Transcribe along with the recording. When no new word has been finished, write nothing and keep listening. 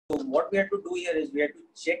what we have to do here is we have to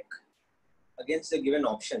check against the given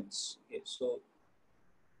options. Okay, so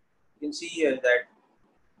you can see here that,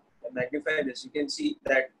 I magnify this, you can see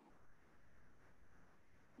that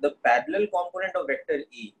the parallel component of vector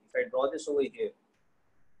E, if I draw this over here,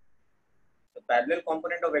 the parallel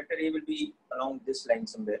component of vector E will be along this line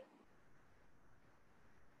somewhere.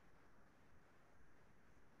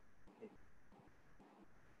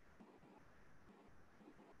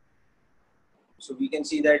 So we can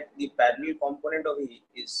see that the parallel component of E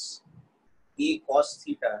is E cos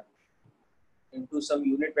theta into some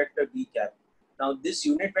unit vector B cap. Now this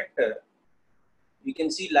unit vector we can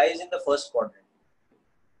see lies in the first quadrant.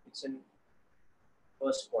 It's in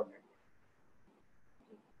first quadrant.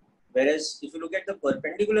 Whereas if you look at the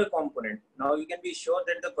perpendicular component, now you can be sure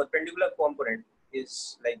that the perpendicular component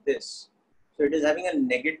is like this. So it is having a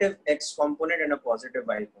negative x component and a positive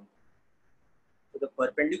y component. So the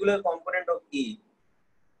perpendicular component of E,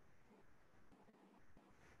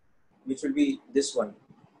 which will be this one,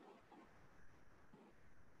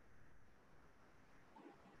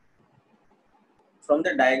 from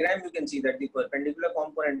the diagram you can see that the perpendicular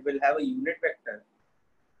component will have a unit vector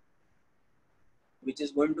which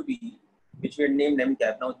is going to be, which we had named m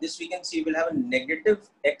cap. Now this we can see will have a negative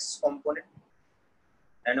x component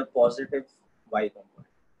and a positive y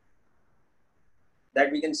component.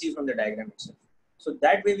 That we can see from the diagram itself. So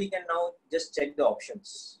that way we can now just check the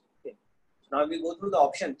options. Okay. So now we go through the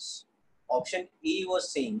options. Option E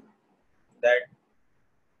was saying that,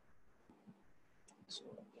 so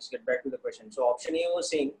let's get back to the question. So option A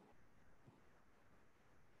was saying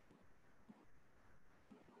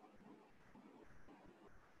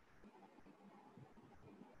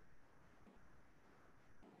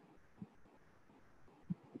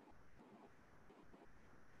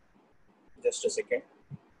just a second.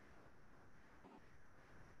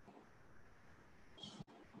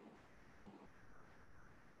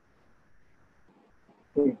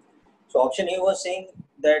 So option A was saying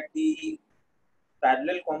that the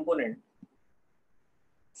parallel component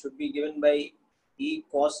should be given by E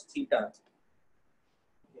cos theta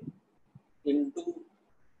into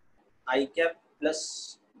I cap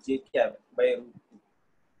plus J cap by root 2.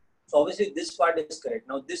 So obviously this part is correct.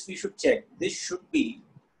 Now this we should check. This should be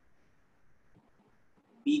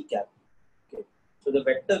B cap. Okay. So the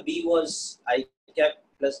vector B was I cap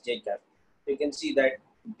plus J cap. So you can see that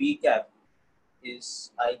B cap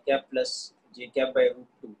is I cap plus J cap by root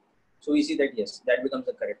 2. So we see that yes, that becomes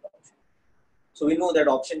the correct option. So we know that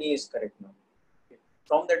option A is correct now. Okay.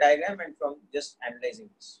 From the diagram and from just analyzing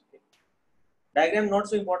this. Okay. Diagram not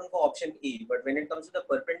so important for option A, but when it comes to the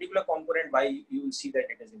perpendicular component Y, you will see that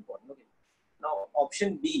it is important. Okay. Now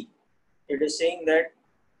option B, it is saying that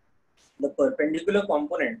the perpendicular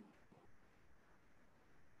component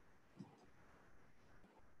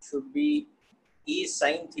should be E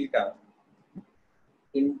sin theta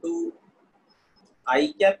into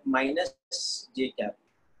I cap minus J cap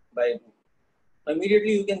by root.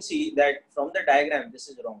 Immediately you can see that from the diagram this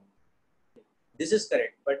is wrong. This is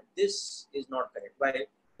correct, but this is not correct. Why?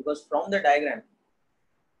 Because from the diagram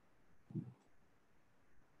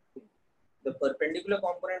the perpendicular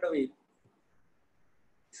component of it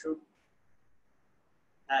should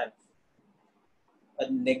have a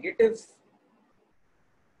negative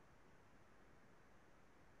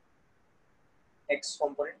x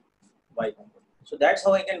component, y component. So that's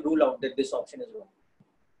how I can rule out that this option is wrong.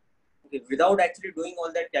 Okay, without actually doing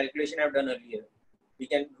all that calculation I've done earlier, we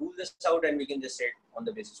can rule this out and we can just say it on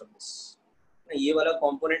the basis of this. Ye wala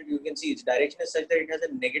component, you can see its direction is such that it has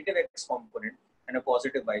a negative x component and a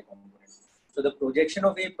positive y component. So the projection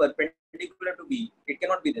of A perpendicular to B, it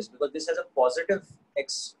cannot be this because this has a positive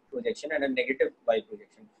x projection and a negative y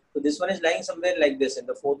projection. So this one is lying somewhere like this in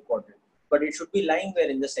the fourth quadrant, but it should be lying where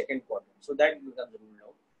in the second quadrant. So that becomes ruled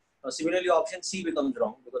out. Now similarly, option C becomes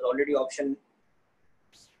wrong because already option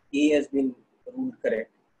A has been ruled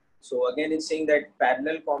correct. So again, it's saying that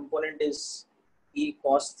parallel component is E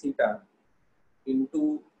cos theta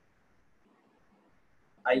into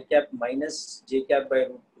I cap minus J cap by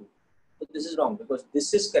root 2. So this is wrong because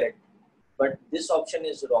this is correct, but this option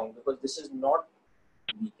is wrong because this is not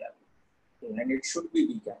B cap, okay, and it should be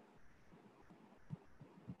B cap.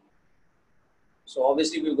 So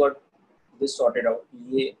obviously we've got this sorted out.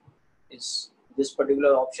 A is this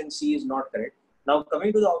particular option, C is not correct. Now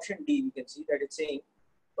coming to the option D, we can see that it's saying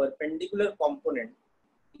perpendicular component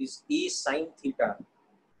is E sin theta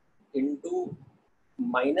into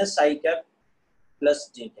minus I cap plus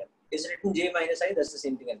J cap. Is written J minus I, that's the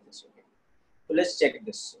same thing as this. Okay. So let's check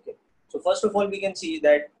this. Okay. So first of all, we can see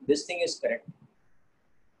that this thing is correct.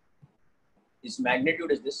 This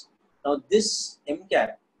magnitude is this. Now this M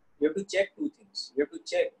cap you have to check two things. You have to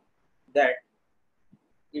check that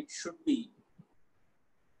it should be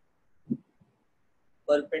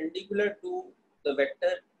perpendicular to the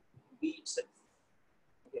vector B itself.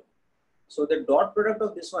 Okay. So the dot product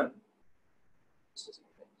of this one,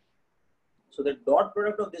 so the dot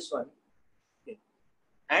product of this one, okay,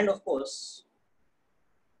 and of course,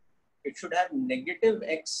 it should have negative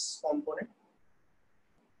X component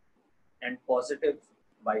and positive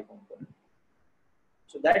Y component.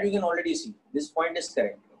 So that you can already see. This point is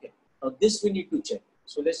correct. Okay. Now this we need to check.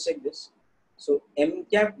 So let's check this. So m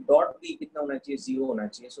cap dot b कितना होना चाहिए? 0 होना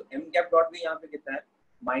चाहिए. So m cap dot b यहाँ पे कितना है?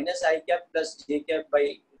 Minus I cap plus j cap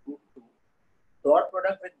by √2. Dot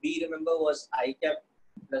product with b, remember, was I cap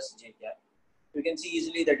plus j cap. You can see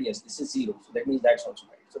easily that yes, this is 0. So that means that's also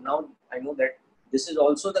right. So now I know that this is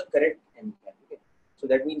also the correct m cap. Okay. So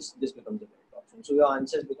that means this becomes the correct option. So your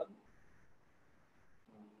answers become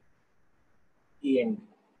E and B.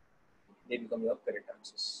 They become your correct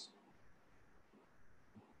answers.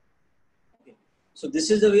 Okay. So this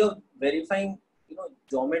is the way of verifying,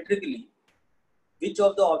 geometrically, which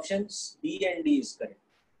of the options B and D is correct.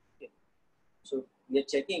 Okay. So we are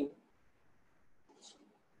checking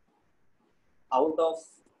out of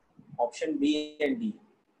option B and D.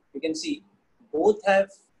 You can see both have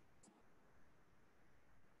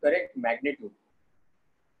correct magnitude.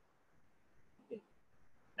 Okay.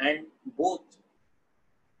 And both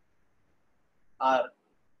are,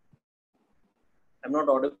 I'm not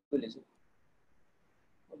audible, is it?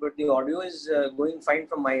 But the audio is going fine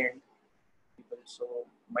from my end, people. So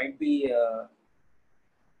might be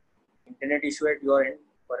internet issue at your end.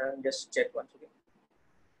 But just check once, okay?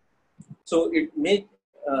 So it may.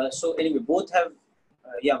 So anyway, both have.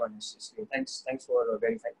 Yeah, Manas. Thanks for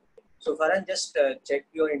verifying. So Farhan, just check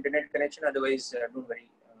your internet connection. Otherwise, don't worry.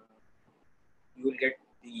 You will get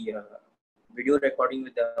the video recording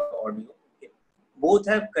with the audio. Okay. Both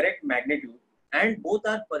have correct magnitude and both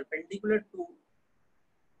are perpendicular to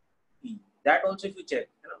B. That also if you check,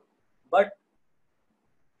 but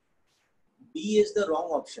B is the wrong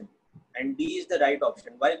option and D is the right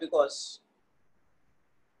option. Why? Because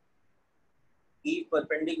E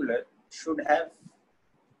perpendicular should have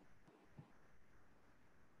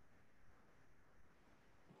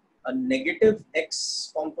a negative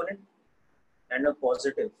X component and a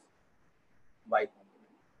positive Y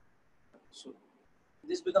component. So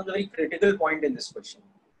this becomes a very critical point in this question.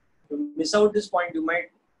 If you miss out this point, you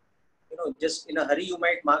might, just in a hurry, you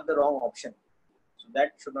might mark the wrong option. So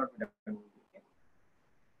that should not be done. Okay.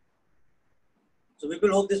 So we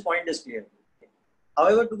will hope this point is clear. Okay.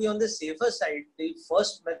 However, to be on the safer side, the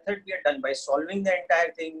first method we are done by solving the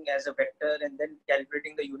entire thing as a vector and then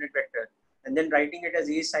calculating the unit vector and then writing it as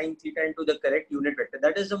a sine theta into the correct unit vector.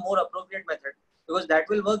 That is the more appropriate method because that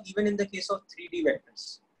will work even in the case of 3D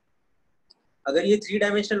vectors. अगर ये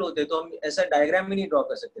 3-dimensional होते तो हम ऐसा diagram ही नहीं draw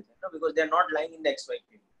कर सकते थे, because they are not lying in the xy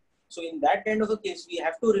plane. So in that kind of a case, we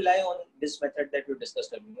have to rely on this method that we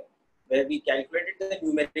discussed earlier, where we calculated the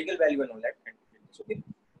numerical value and all that. Okay.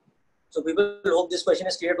 So people hope this question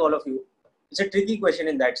is clear to all of you. It's a tricky question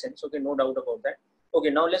in that sense. Okay, no doubt about that.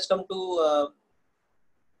 Okay, now let's come to.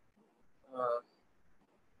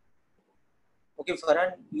 Okay,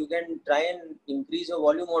 Farhan, you can try and increase your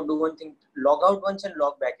volume or do one thing: log out once and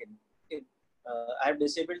log back in. Okay. I have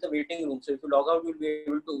disabled the waiting room, so if you log out, you'll be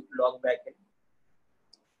able to log back in.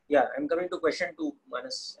 Yeah, I'm coming to question 2,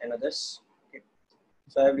 Manas and others. Okay.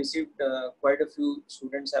 So I have received quite a few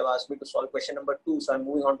students have asked me to solve question number 2. So I'm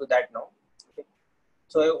moving on to that now. Okay.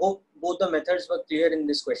 So I hope both the methods were clear in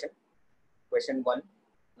this question. Question 1.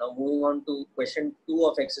 Now moving on to question 2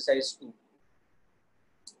 of exercise 2.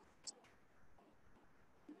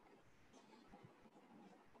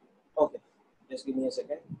 Okay, just give me a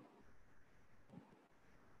second.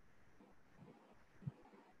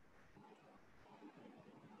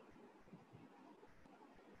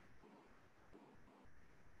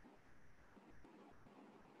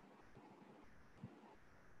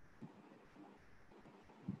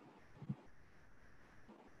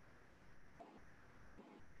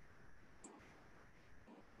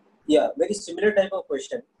 Yeah, very similar type of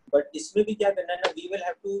question, but इसमें भी क्या करना है ना, we will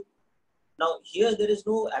have to, now here there is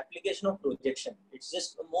no application of projection, it's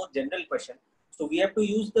just a more general question, so we have to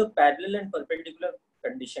use the parallel and perpendicular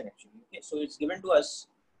condition actually. Okay, so it's given to us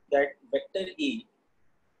that vector A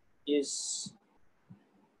is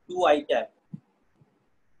 2i cap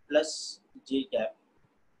plus j cap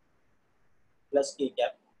plus k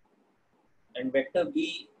cap and vector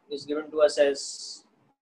B is given to us as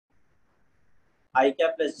I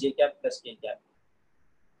cap plus j cap plus k cap.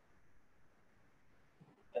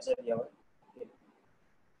 ऐसा दिया हुआ है.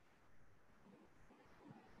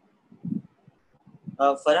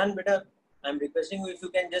 Farhan, beta, I'm requesting you if you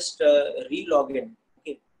can just re-log in.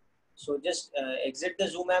 Okay. So just exit the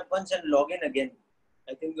Zoom app once and log in again.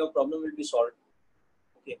 I think your problem will be solved.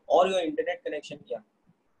 Okay. Or your internet connection. Yeah.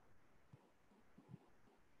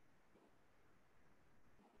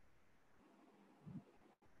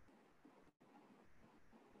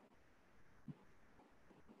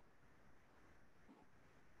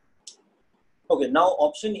 Okay. Now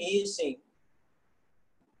option A is saying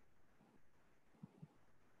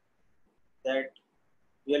that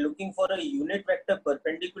we are looking for a unit vector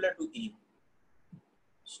perpendicular to E.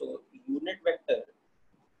 So unit vector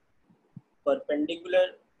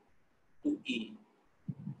perpendicular to E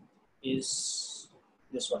is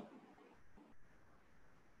this one,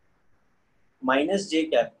 minus j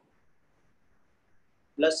cap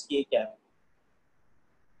plus k cap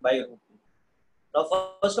by root 2. Now,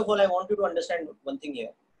 first of all, I want you to understand one thing here.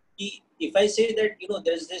 If I say that,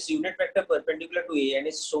 there is this unit vector perpendicular to A and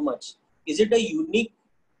it's so much, is it a unique?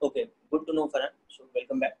 Okay, good to know, Farhan. So,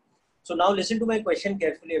 welcome back. So, now listen to my question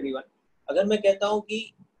carefully, everyone. अगर मैं कहता हूँ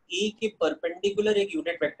कि A के perpendicular एक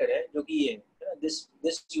unit vector है, जो कि ये है,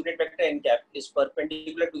 this unit vector n cap is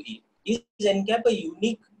perpendicular to E. Is n cap a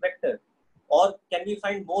unique vector, or can we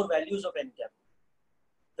find more values of n cap?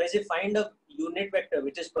 So, as I find a unit vector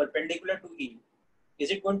which is perpendicular to E, is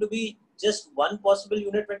it going to be just one possible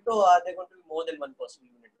unit vector, or are there going to be more than one possible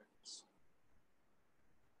unit vectors?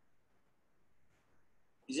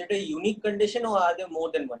 Is it a unique condition, or are there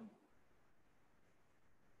more than one?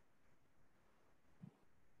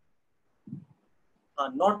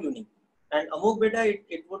 Not unique. And Amok beta,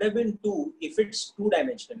 it would have been 2 if it's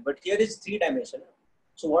 2-dimensional, but here it's 3-dimensional.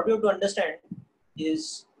 So what you have to understand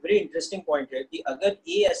is very interesting point here. कि अगर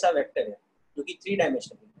A ऐसा vector है जो कि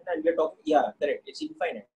 3-dimensional है, and we are talking, yeah, correct, it's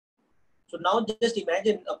infinite. So now just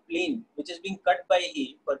imagine a plane which is being cut by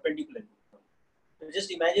A perpendicularly. So just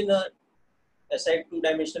imagine a side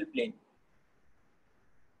 2-dimensional plane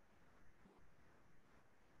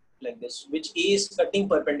like this, which A is cutting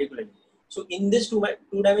perpendicularly. So in this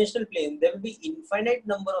two-dimensional plane, there will be infinite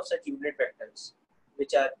number of such unit vectors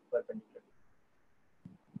which are perpendicular.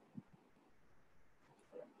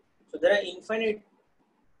 So there are infinite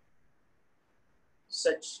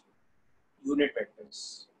such unit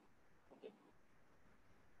vectors, okay,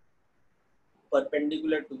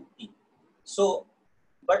 perpendicular to E. So,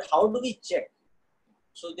 but how do we check?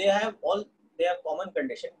 So they have common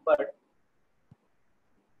condition, but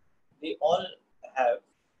they all have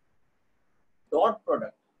dot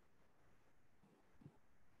product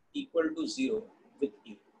equal to 0 with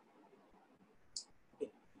E. Okay.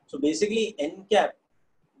 So basically n cap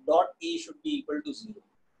dot A should be equal to 0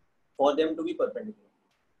 for them to be perpendicular.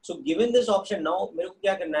 So given this option, now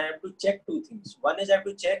I have to check two things. One is I have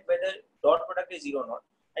to check whether dot product is 0 or not,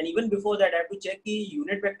 and even before that I have to check the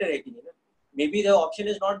unit vector. Maybe the option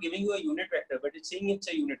is not giving you a unit vector, but it's saying it's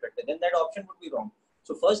a unit vector. Then that option would be wrong.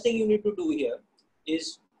 So first thing you need to do here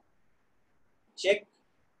is check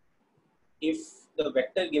if the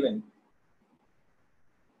vector given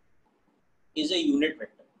is a unit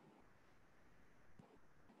vector.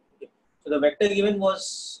 Okay. So the vector given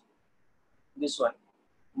was this one,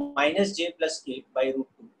 minus j plus k by root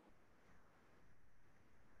 2.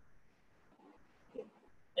 Okay.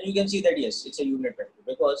 And you can see that yes, it's a unit vector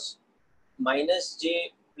because minus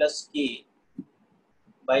j plus k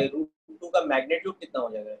by root 2 का magnitude कितना हो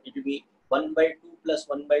जाएगा? It will be 1 by 2 plus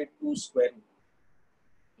 1 by 2 square root,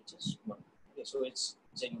 which is 1. Okay, so it's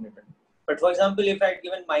a unit vector. But for example, if I had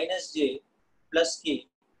given minus j plus k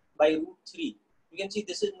by root 3, you can see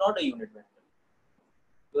this is not a unit vector.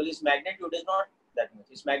 Well, its magnitude is not that much.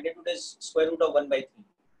 Its magnitude is square root of 1 by 3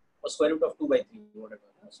 or square root of 2 by 3, whatever.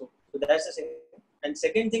 So that's the second thing. And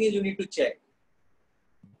second thing is you need to check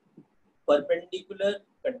perpendicular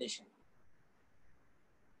condition.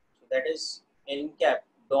 So that is n cap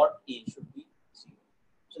dot A should be 0.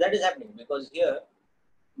 So that is happening because here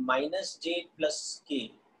minus j plus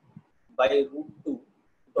k by root 2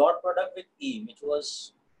 dot product with E, which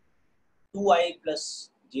was 2i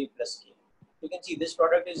plus j plus k. You can see this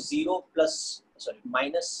product is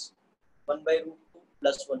minus 1 by root 2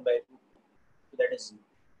 plus 1 by root 2. So that is 0.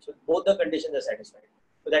 So both the conditions are satisfied.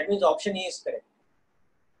 So that means option A is correct.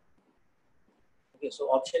 Okay, so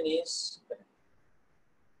option A is correct.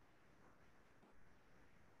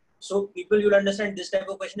 So people, you'll understand this type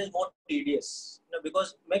of question is more tedious,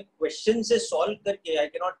 because my question says solve karke, I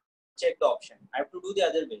cannot check the option. I have to do the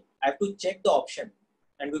other way. I have to check the option.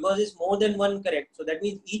 And because it's more than one correct, so that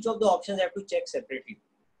means each of the options I have to check separately.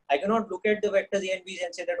 I cannot look at the vectors A and B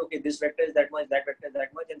and say that, okay, this vector is that much, that vector is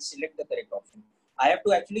that much, and select the correct option. I have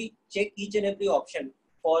to actually check each and every option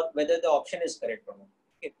for whether the option is correct or not.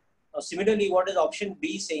 Okay. Now, similarly, what is option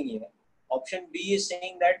B saying here? Option B is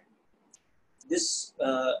saying that this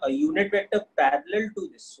a unit vector parallel to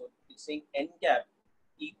this. So it's saying n cap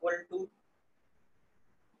equal to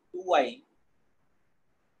 2i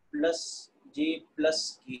plus j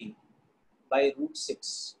plus k by root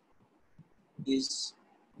 6 is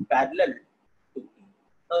parallel to e.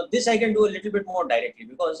 Now this I can do a little bit more directly,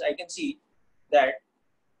 because I can see that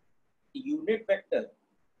unit vector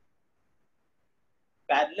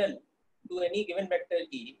parallel to any given vector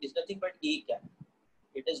e is nothing but a cap.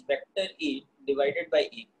 It is vector a divided by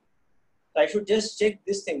a. So I should just check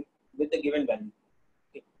this thing with the given value.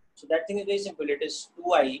 Okay. So that thing is very simple. It is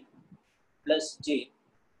 2i plus j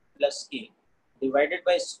plus k divided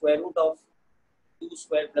by square root of 2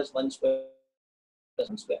 square plus 1 square plus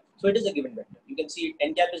 1 square. So it is a given vector. You can see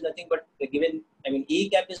n cap is nothing but the given, a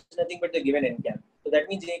cap is nothing but the given n cap. So that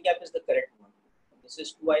means a cap is the correct one. This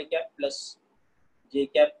is 2i cap plus j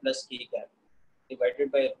cap plus k cap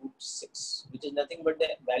divided by root 6, which is nothing but the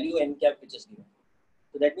value n cap which is given.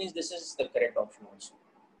 So that means this is the correct option also.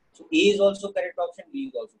 So A is also correct option, B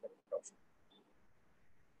is also correct option.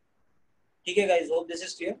 Okay guys, hope this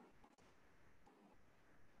is clear.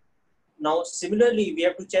 Now similarly, we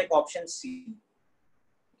have to check option C.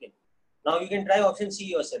 Okay. Now you can try option C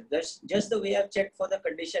yourself. That's just the way I've checked for the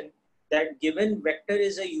condition that given vector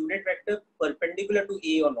is a unit vector perpendicular to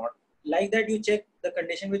A or not. Like that, you check the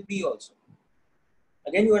condition with B also.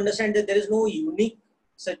 Again, you understand that there is no unique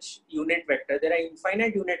such unit vector. There are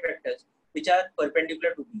infinite unit vectors which are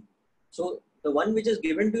perpendicular to B. So the one which is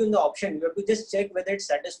given to you in the option, you have to just check whether it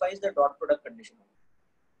satisfies the dot product condition.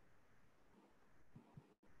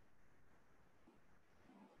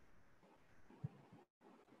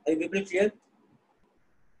 Are you people clear?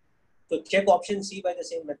 So check option C by the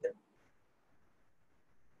same method.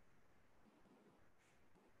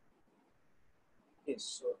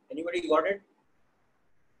 Yes. So anybody got it?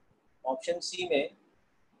 Option C may,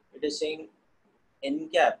 it is saying n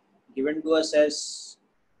cap given to us as,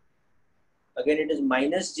 again it is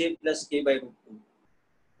minus j plus k by root 2.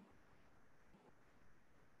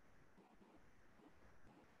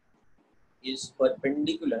 Is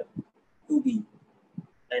perpendicular to B,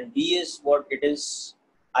 and B is what it is,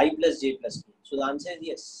 I plus j plus k. So the answer is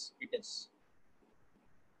yes, it is.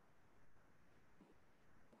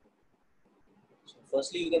 So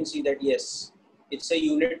firstly, you can see that yes, it's a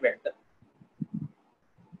unit vector.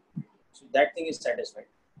 So that thing is satisfied.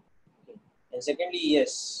 Okay. And secondly,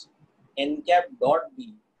 yes, n cap dot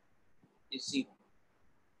B is 0.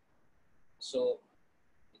 So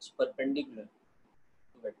it's perpendicular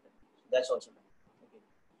to vector. So that's also done. Okay.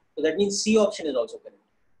 So that means C option is also correct.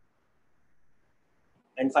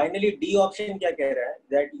 And finally, D option kya keh raha hai?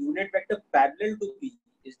 That unit vector parallel to B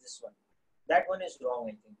is this one. That one is wrong,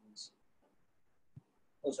 I think.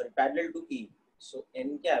 Oh, sorry, parallel to E. So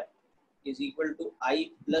n cap is equal to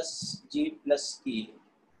I plus j plus k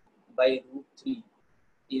by root 3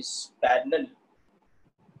 is parallel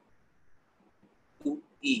to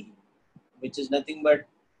E, which is nothing but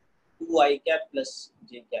 2i cap plus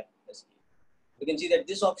j cap plus k. You can see that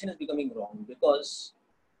this option is becoming wrong, because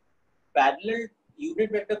parallel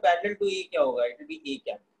unit vector parallel to A kya hoga? It will be A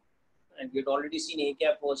cap, and we had already seen A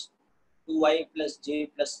cap was 2i plus j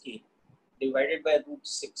plus k divided by root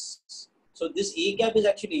 6. So this A cap is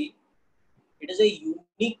actually, it is a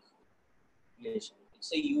unique relation.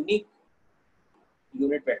 It's a unique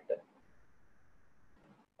unit vector.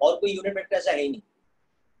 और कोई unit vector ऐसा है नहीं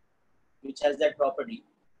which has that property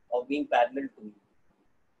of being parallel to it.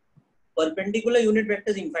 Perpendicular unit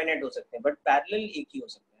vectors infinite हो सकते हैं, but parallel एक ही हो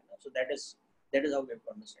सकते हैं. So that is how we have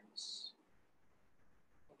to understand this.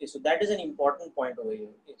 Okay, so that is an important point over here.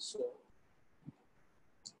 Okay, so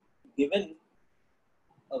given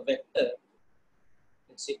a vector,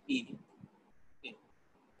 let's say E, okay,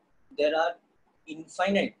 there are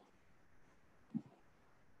infinite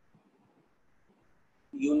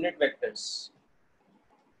unit vectors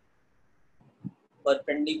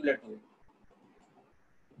perpendicular to it.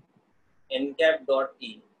 N cap dot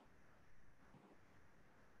E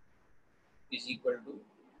is equal to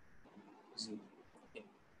 0. Okay.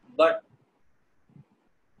 But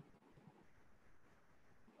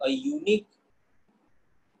a unique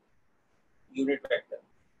unit vector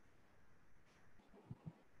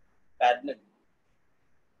parallel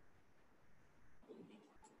to E,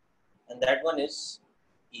 and that one is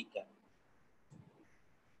E cap.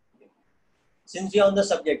 Okay. Since we are on the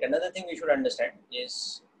subject, another thing we should understand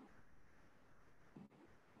is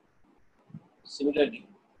similarly,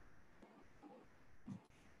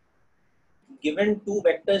 given two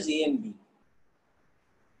vectors A and B,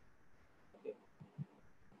 okay,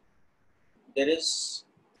 there is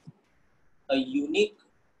a unique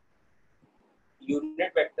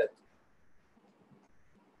unit vector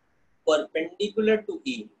perpendicular to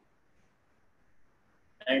A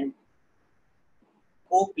and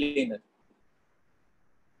coplanar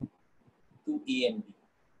to A and B.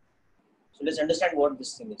 So let's understand what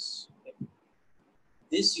this thing is. Okay.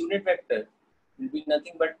 This unit vector will be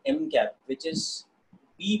nothing but m cap, which is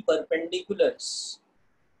B perpendicular's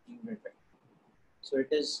unit vector. So it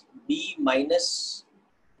is B minus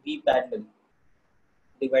B parallel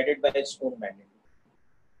divided by its own magnitude,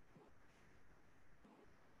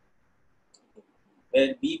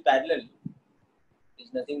 where B parallel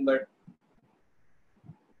is nothing but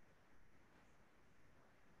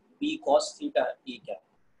B cos theta A cap,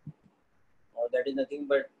 or that is nothing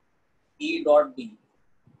but E dot B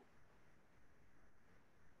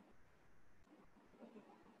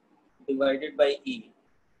divided by E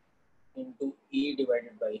into E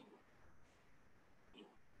divided by E.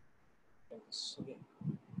 Okay.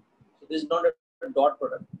 So this is not a dot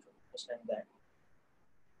product. Understand that.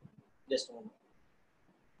 Just a moment.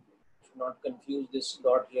 Should not confuse this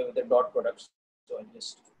dot here with the dot product. So I'll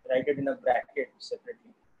just write it in a bracket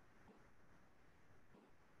separately.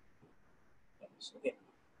 Okay.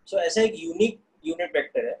 So ऐसा एक unique unit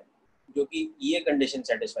vector है जो कि ये condition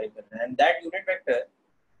satisfy कर रहा है, and that unit vector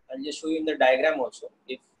I'll just show you in the diagram also.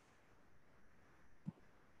 If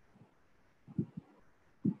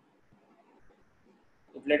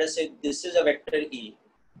let us say this is a vector E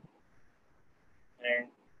and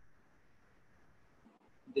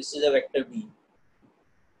this is a vector B.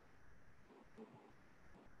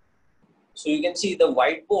 So you can see the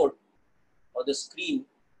whiteboard or the screen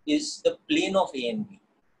is the plane of A and B.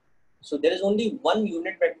 So there is only one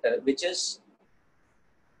unit vector which is,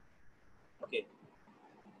 okay.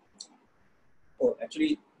 Oh,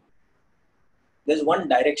 actually, there's one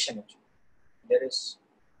direction. Actually. There is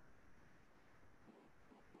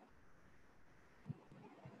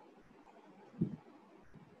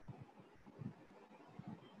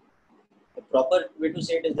the proper way to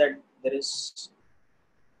say it is that there is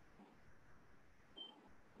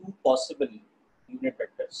two possible unit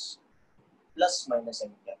vectors plus minus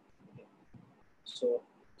m cap. Okay. So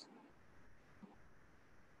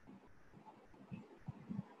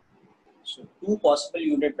two possible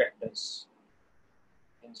unit vectors,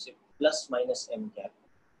 you can say plus minus m cap,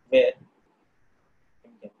 where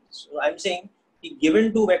m cap is. So I'm saying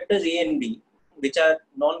given two vectors A and B, which are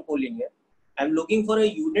non-collinear, I'm looking for a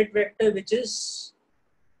unit vector which is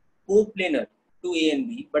coplanar to A and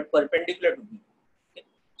B but perpendicular to B. Okay.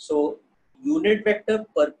 So unit vector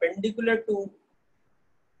perpendicular to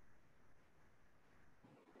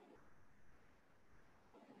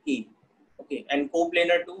A, okay, and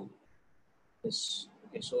coplanar to this.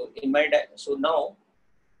 Okay, so in my so now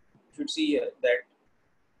you should see here that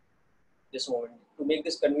this moment to make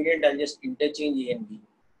this convenient, I'll just interchange A and B.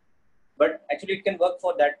 But actually, it can work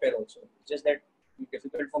for that pair also. It's just that it's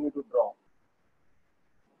difficult for me to draw.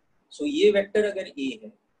 So ये vector अगर A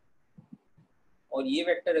है और ये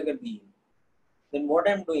vector अगर B है, then what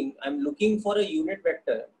I'm doing, I'm looking for a unit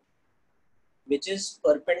vector which is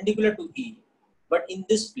perpendicular to E, but in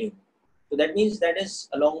this plane. So that means that is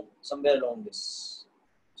along somewhere along this.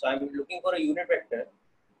 So I'm looking for a unit vector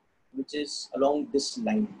which is along this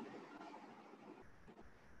line.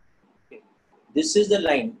 Okay. This is the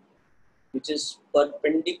line which is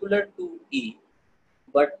perpendicular to E,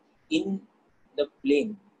 but in the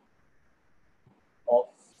plane of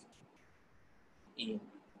E.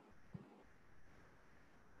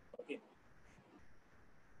 Okay.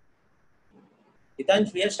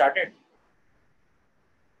 Hitansh, we have started.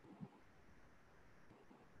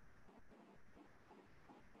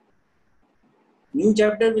 New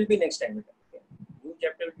chapter will be next time. Okay. New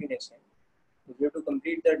chapter will be next time. We have to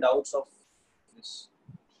complete the doubts of this.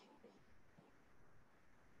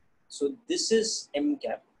 So this is m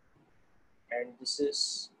cap and this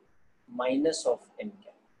is minus of m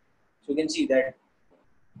cap. So you can see that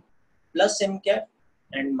plus m cap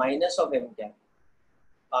and minus of m cap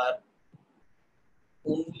are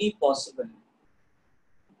only possible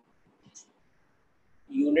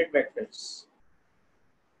unit vectors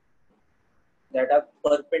that are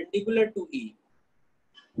perpendicular to E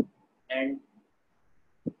and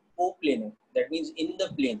coplanar. That means in the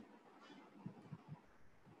plane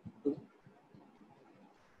to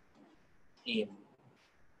A.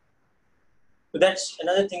 So that's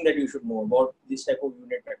another thing that you should know about this type of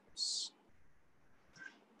unit vectors.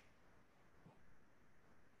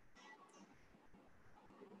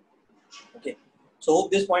 Okay, so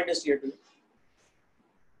hope this point is clear to you.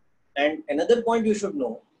 And another point you should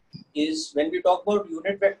know is when we talk about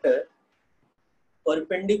unit vector,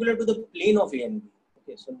 perpendicular to the plane of A and B.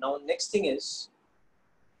 Okay, so now next thing is,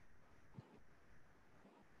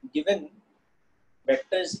 given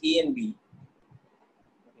vectors A and B,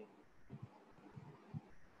 okay,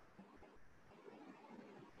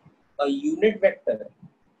 a unit vector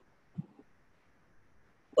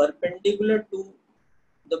perpendicular to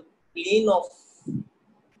the plane of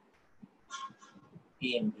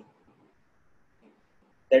A and B.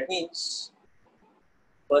 That means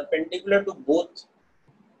perpendicular to both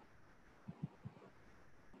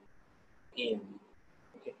A and B.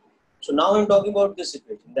 Okay. So now I'm talking about this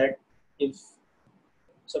situation, that if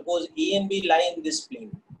suppose A and B lie in this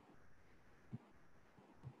plane,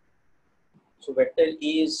 so vector A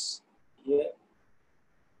is here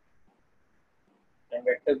and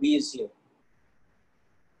vector B is here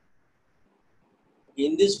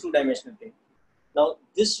in this two-dimensional plane. Now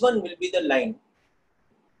this one will be the line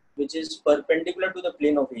which is perpendicular to the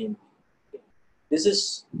plane of A and B. Okay. This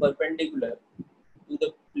is perpendicular to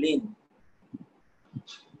the plane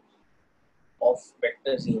of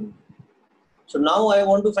vectors A and B. So now I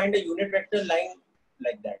want to find a unit vector line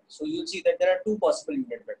like that. So you'll see that there are two possible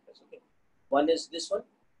unit vectors. Okay, one is this one,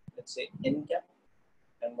 let's say n cap,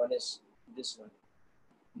 and one is this one,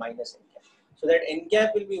 minus n cap. So that n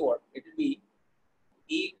cap will be what? It will be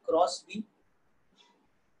A cross B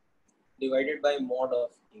divided by mod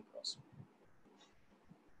of A cross B.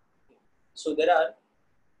 Okay. So there are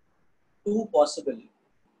two possible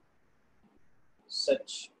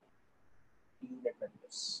such unit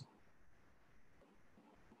vectors,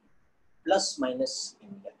 plus minus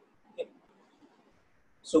n cap. Okay.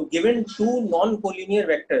 So given two non-collinear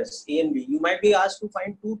vectors A and B, you might be asked to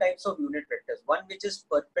find two types of unit vectors. One which is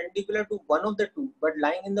perpendicular to one of the two but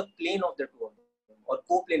lying in the plane of the two of them, or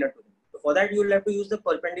coplanar to them. So for that you will have to use the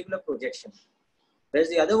perpendicular projection. Whereas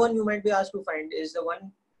the other one you might be asked to find is the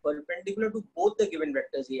one perpendicular to both the given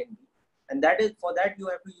vectors A and B. And that is, for that you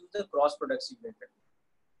have to use the cross product unit vector.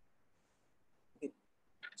 Okay.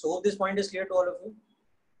 So hope this point is clear to all of you.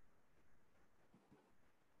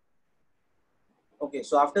 Okay,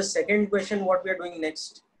 so after second question, what we are doing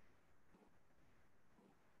next?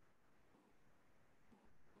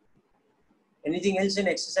 Anything else in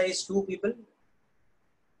exercise 2, people?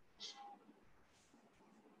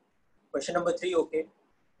 Question number 3, okay.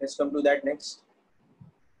 Let's come to that next.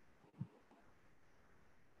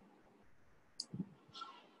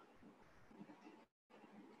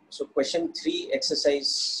 So question 3,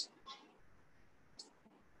 exercise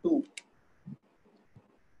 2.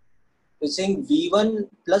 We're saying V1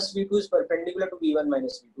 plus V2 is perpendicular to V1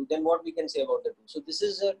 minus V2. Then what we can say about the two? So this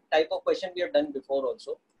is a type of question we have done before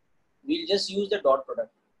also. We'll just use the dot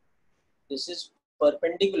product. This is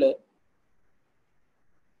perpendicular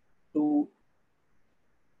to,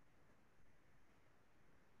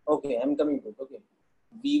 okay, I'm coming to it, okay.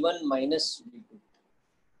 V1 minus V2.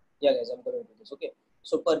 Yeah guys, I'm coming to this, okay.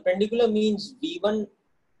 So perpendicular means V1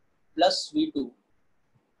 plus V2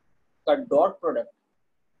 का dot product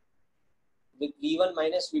with V1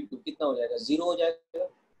 minus V2 कितना हो जाएगा? 0 हो जाएगा,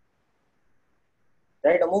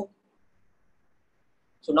 right Amok?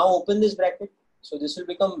 So now open this bracket. So this will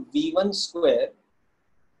become V1 square,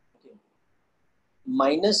 okay,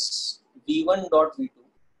 minus V1 dot V2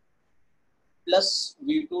 plus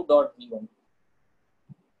V2 dot V1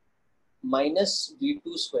 minus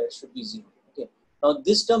V2 square should be 0. Okay. Now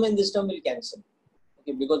this term and this term will cancel.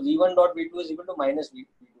 Okay, because V1 dot V2 is equal to minus V2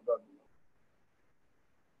 dot V1.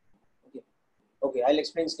 Okay. Okay, I'll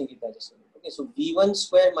explain Nikita just a minute. Okay, so V1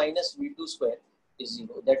 square minus V2 square is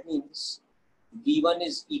 0. That means V1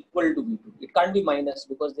 is equal to V2. It can't be minus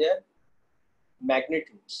because they are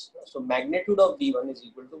magnitudes. So magnitude of V1 is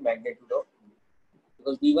equal to magnitude of V2.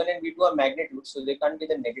 Because V1 and V2 are magnitudes, so they can't be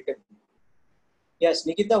the negative. Yes,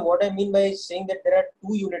 Nikita, what I mean by saying that there are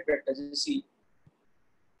two unit vectors, you see,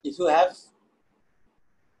 if you have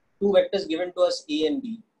two vectors given to us A and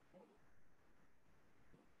B,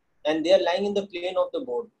 and they are lying in the plane of the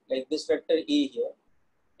board, like this vector A here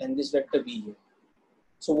and this vector B here.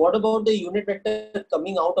 So what about the unit vector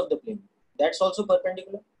coming out of the plane? That's also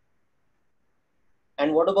perpendicular.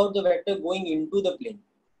 And what about the vector going into the plane?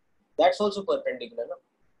 That's also perpendicular, no?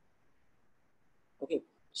 Okay,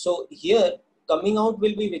 so here coming out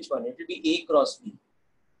will be which one? It will be A cross B.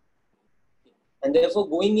 And therefore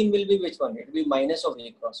going in will be which one? It will be minus of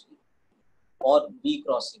A cross B or B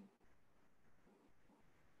crossing.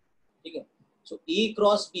 Okay. So A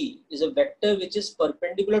cross B is a vector which is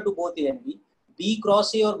perpendicular to both A and B. B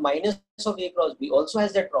cross A or minus of A cross B also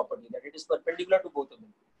has that property that it is perpendicular to both of them.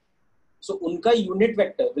 So unka unit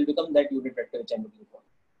vector will become that unit vector which I am looking for.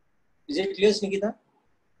 Is it clear, Nikita?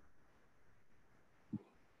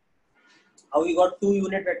 How we got two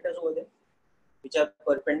unit vectors over there, which are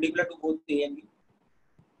perpendicular to both A and B?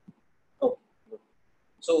 Okay, good.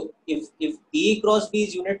 So if A cross B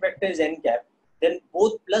is unit vector is n cap, then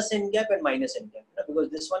both plus n cap and minus n cap, because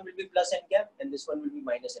this one will be plus n cap and this one will be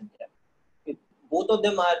minus n cap. If both of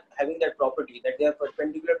them are having that property that they are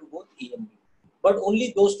perpendicular to both A and B, but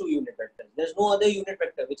only those two unit vectors. There's no other unit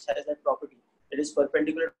vector which has that property that is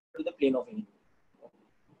perpendicular to the plane of A.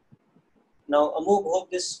 Now, Amog, hope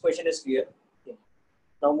this question is clear. Okay.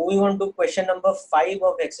 Now, moving on to question number 5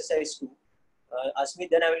 of exercise 2. Ask me,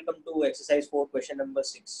 then I will come to exercise 4, question number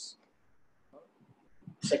 6.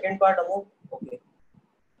 Second part, Amog. Okay,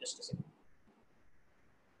 just a second.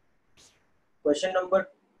 Question number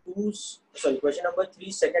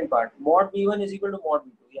 3, second part. Mod V1 is equal to mod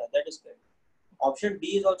V2. Yeah, that is correct. Option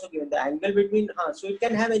D is also given. The angle between, so it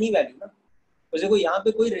can have any value. Because यहाँ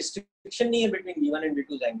पे कोई restriction नहीं है between V1 and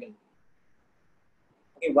V2's angle.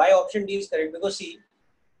 Okay, why option D is correct? Because see,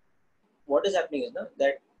 what is happening is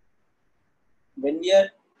that when we are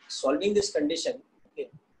solving this condition, okay,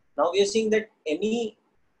 now we are seeing that any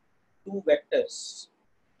two vectors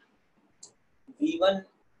V1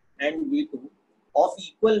 and V2 of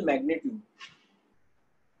equal magnitude,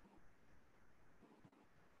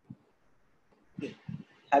 okay,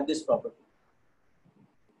 have this property.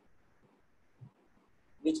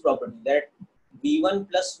 Which property? That V1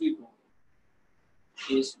 plus V2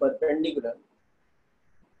 is perpendicular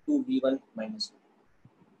to V1 minus V2.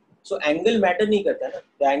 So angle matter nahi karta na.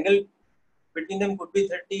 The angle between them could be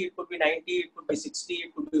 30, it could be 90, it could be 60,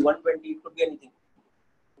 it could be 120, it could be anything.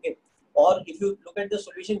 Okay. Or if you look at the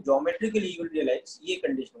solution geometrically, you will realize ये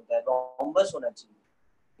condition होता है, rhombus होना चाहिए.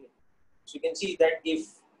 Okay. So you can see that if,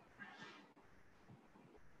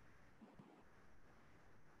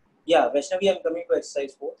 yeah, Vaishnavi, I'm coming to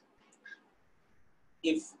exercise 4.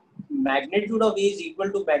 If magnitude of A is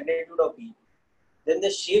equal to magnitude of B, then the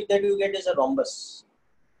shape that you get is a rhombus.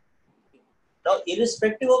 Okay. Now,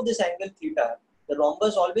 irrespective of this angle theta, the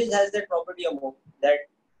rhombus always has that property that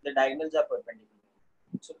the diagonals are perpendicular.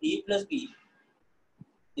 So A plus B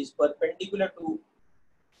is perpendicular to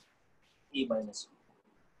A minus B,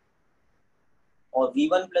 or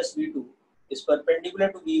V1 plus V2 is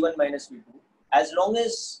perpendicular to V1 minus V2, as long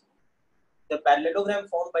as the parallelogram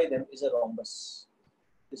formed by them is a rhombus.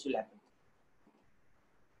 This will happen.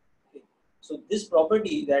 Okay. So this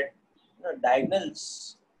property that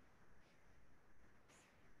diagonals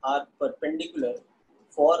are perpendicular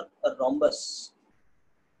for a rhombus,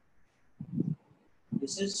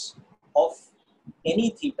 this is of any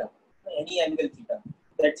theta, any angle theta.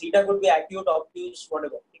 That theta could be acute, obtuse,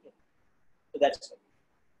 whatever. Okay. So that's it.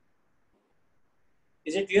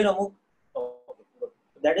 Is it clear, Amuk? Oh, okay, good.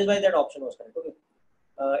 That is why that option was correct. Okay.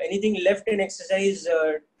 Anything left in exercise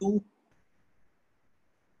 2?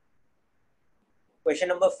 Question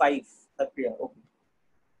number 5. Okay.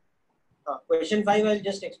 Question 5, I'll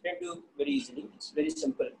just explain to you very easily. It's very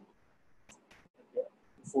simple. Okay.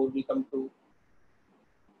 Before we come to,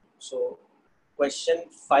 so question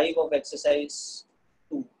 5 of exercise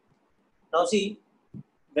 2. Now see,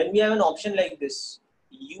 when we have an option like this,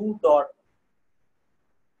 U dot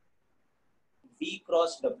V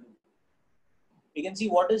cross W, we can see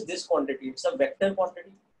what is this quantity. It's a vector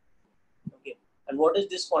quantity. Okay. And what is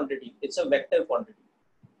this quantity? It's a vector quantity.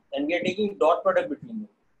 And we are taking dot product between them.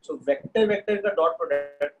 So vector ka dot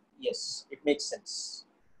product, yes, it makes sense.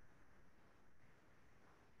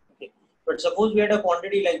 Okay. But suppose we had a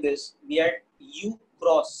quantity like this, we had U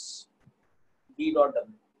cross V dot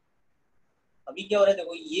W. अभी क्या हो रहा है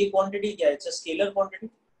देखो, ये quantity क्या है? It's a scalar quantity.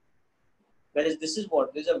 Whereas this is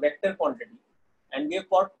what? This is a vector quantity. And we have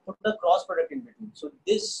put the cross product in between. So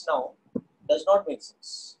this now does not make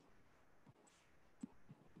sense.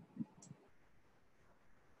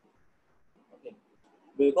 Okay.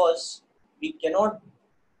 Because we cannot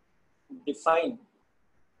define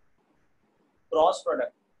cross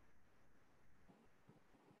product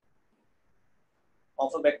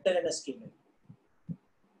of a vector and a scalar.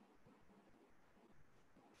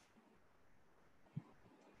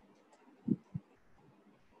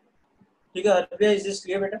 ठीक है Harpriya, is this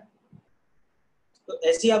clear बेटा? तो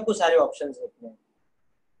ऐसे ही आपको सारे options देखने हैं.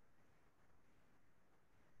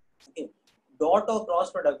 Okay. Dot or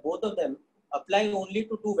cross product, both of them apply only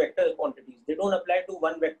to two vector quantities. They don't apply to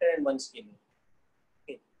one vector and one scalar.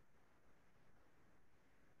 Okay.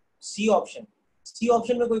 C option. C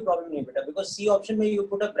option में कोई problem नहीं बेटा, because C option में you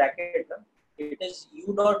put a bracket. It is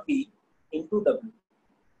U dot V into W.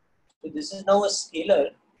 So this is now a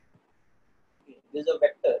scalar. Okay. This is a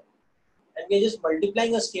vector. And we are just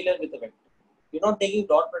multiplying a scalar with a vector. You're not taking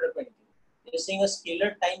dot product or anything. You're saying a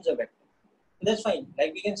scalar times a vector. So that's fine.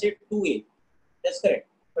 Like we can say 2A. That's correct.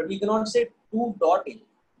 But we cannot say 2 dot A.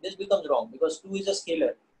 This becomes wrong because 2 is a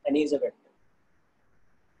scalar and A is a vector.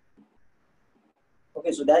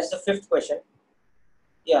 Okay, so that's the fifth question.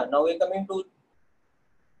 Yeah, now we're coming to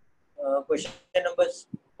question numbers.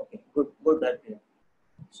 Okay, good, Bhattacharya.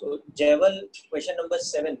 So Jewel, question number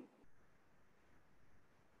 7.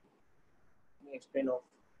 Let me explain of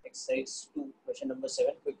exercise 2, question number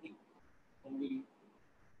 7 quickly. And we'll...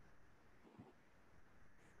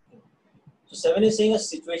 So 7 is saying a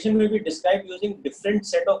situation will be described using different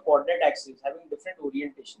set of coordinate axes having different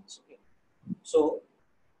orientations. Okay, so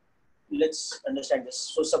let's understand this.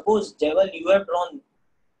 So suppose Jewel, you have drawn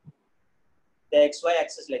the XY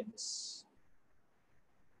axis like this.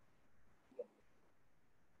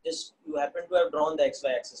 Just you happen to have drawn the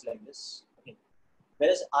XY axis like this. Okay.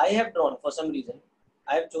 Whereas I have drawn, for some reason,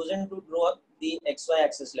 I have chosen to draw the XY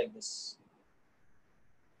axis like this.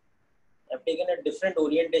 I have taken a different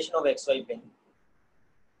orientation of XY plane.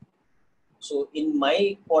 So in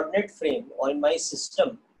my coordinate frame or in my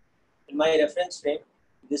system, in my reference frame,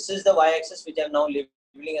 this is the Y axis which I am now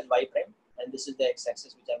labeling as Y prime, and this is the X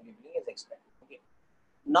axis which I am labeling as X prime. Okay.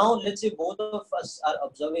 Now let's say both of us are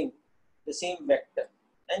observing the same vector,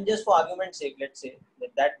 and just for argument's sake, let's say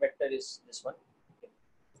that vector is this one. Okay.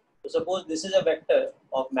 So suppose this is a vector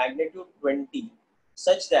of magnitude 20,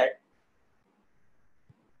 such that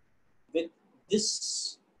with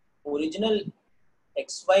this original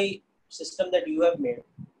XY system that you have made,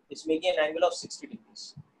 it's making an angle of 60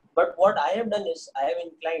 degrees. But what I have done is I have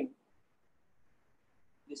inclined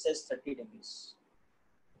this as 30 degrees.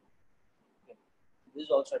 Okay. This is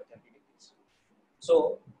also at 30 degrees.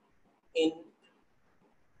 So in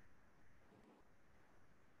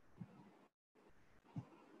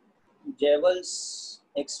Jewel's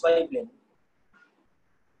XY plane,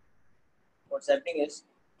 what's happening is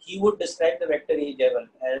he would describe the vector A Jewel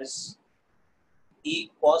as E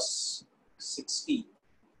cos 60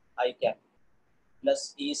 I cap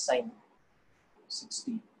plus E sin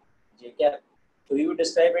 60 J cap. So he would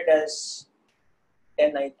describe it as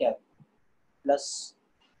 10 I cap plus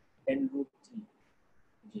 10 root 3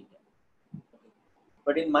 J cap. Okay.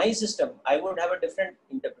 But in my system, I would have a different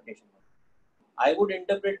interpretation. I would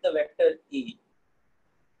interpret the vector E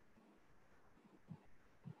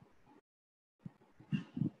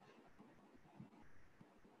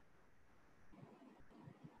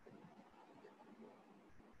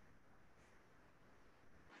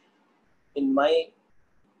in my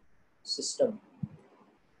system,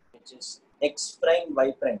 which is X prime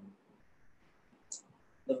Y prime.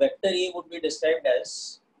 The vector A would be described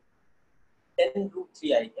as 10 root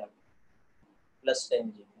 3 I cap plus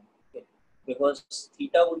 10 J cap. Okay. Because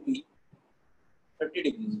theta would be 30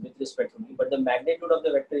 degrees with respect to me, but the magnitude of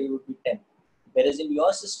the vector A would be 10. Whereas in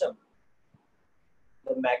your system,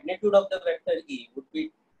 the magnitude of the vector E would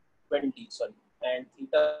be 20, sorry, and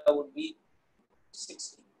theta would be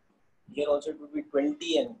 60. Here also it would be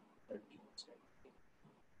 20 and 30.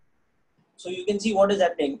 So you can see what is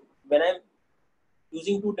happening when I'm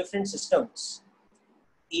using two different systems.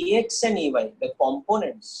 AX and AY, the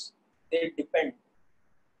components, they depend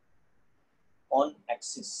on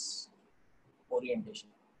axis orientation.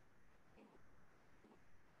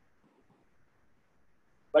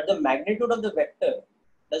 But the magnitude of the vector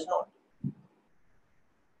does not.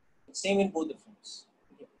 It's same in both the fronts.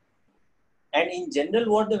 Okay. And in general,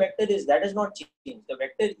 what the vector is, that has not changed. The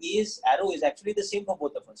vector A's arrow is actually the same for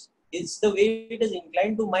both of us. It's the way it is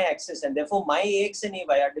inclined to my axis, and therefore my AX and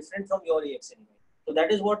AY are different from your AX and AY. So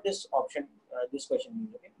that is what this option, this question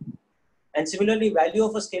means. Okay. And similarly, value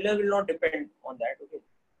of a scalar will not depend on that. Okay.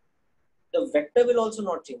 The vector will also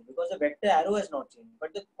not change because the vector arrow has not changed,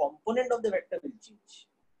 but the component of the vector will change.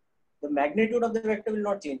 The magnitude of the vector will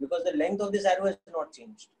not change because the length of this arrow has not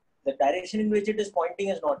changed. The direction in which it is pointing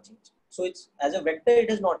has not changed. So it's as a vector, it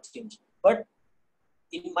has not changed. But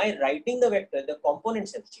in my writing the vector, the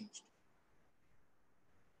components have changed.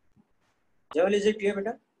 Jewel, is it clear,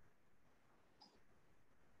 beta?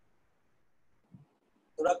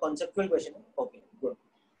 Thora conceptual question. Okay, good.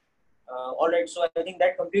 All right, so I think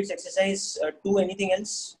that completes exercise 2. Anything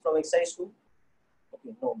else from exercise 2?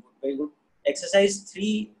 Okay, no, very good. Exercise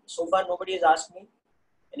 3, so far nobody has asked me.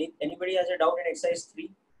 Anybody has a doubt in exercise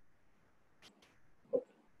 3? Okay,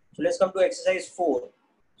 so let's come to exercise 4.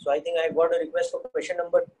 So I think I got a request for question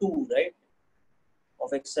number 2, right?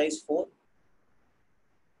 Of exercise 4.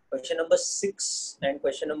 Question number 6 and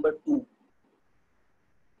question number 2.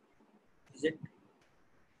 Is it?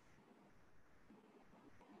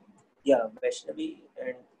 Yeah, Vaishnavi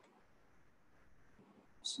and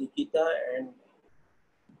Nikita and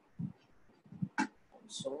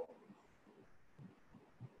also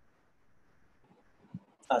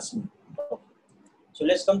ask me. Okay. So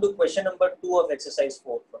let's come to question number 2 of exercise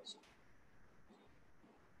 4 first.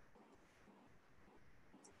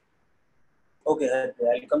 Okay,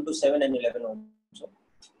 I'll come to 7 and 11 also.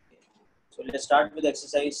 So let's start with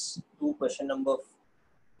exercise 2, question number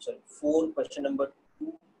 4, question number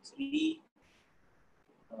 2, 3,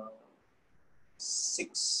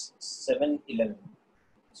 6, 7, 11.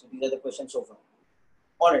 So these are the questions so far.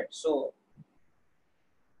 All right. So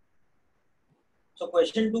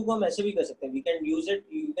question 2 को हम ऐसे भी कर सकते हैं. We can use it.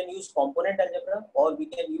 You can use component algebra, or we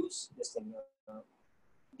can use this thing,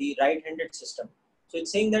 the right-handed system. So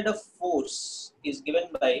it's saying that a force is given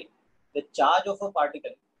by the charge of a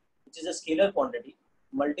particle, which is a scalar quantity,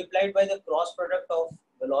 multiplied by the cross product of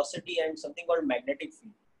velocity and something called magnetic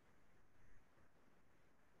field.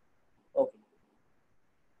 Okay.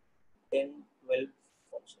 10, 12,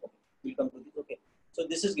 14. Okay. We'll come to this. Okay. So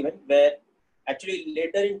this is given where actually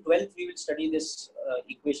later in 12th we will study this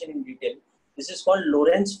equation in detail. This is called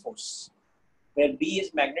Lorentz force, where B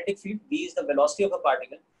is magnetic field, B is the velocity of a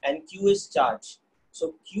particle, and Q is charge.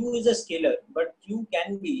 So Q is a scalar, but Q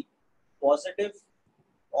can be positive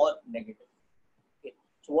or negative. Okay.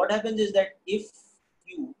 So what happens is that if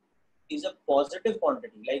Q is a positive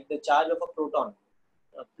quantity, like the charge of a proton,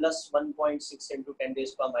 plus 1.6 into 10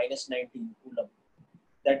 raised to minus 19 coulomb,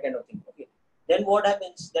 that kind of thing. Okay. Then what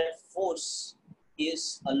happens? That force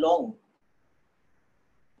is along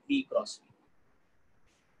V cross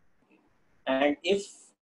V. Okay. And if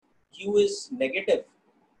Q is negative,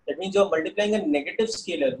 that means you are multiplying a negative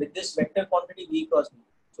scalar with this vector quantity V cross V.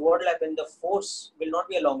 So what will happen? The force will not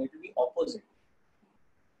be along, it will be opposite.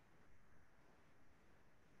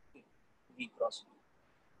 Okay. V cross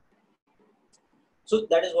V. So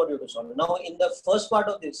that is what you have to solve. Now in the first part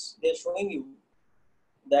of this, they are showing you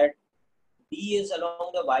that B is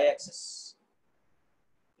along the y-axis,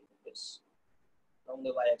 along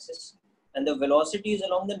the y-axis, and the velocity is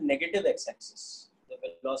along the negative x-axis. The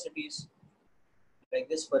velocity is like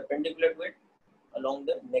this, perpendicular to it, along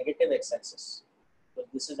the negative x-axis. So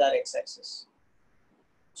this is our x-axis.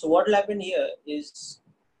 So what will happen here is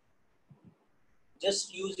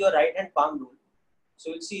just use your right hand palm rule.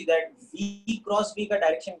 So you'll see that V cross V ka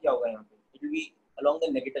direction kya hoga yahan pe? It will be along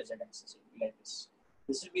the negative z-axis. It will be like this.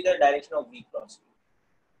 This will be the direction of V cross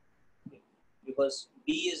V. Okay. Because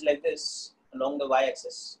B is like this along the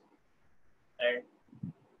y-axis, and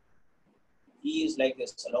V is like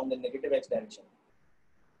this along the negative x direction.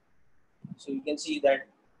 So you can see that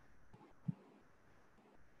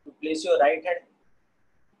to place your right hand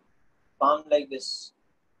palm like this,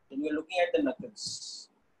 then you're looking at the knuckles.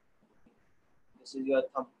 This is your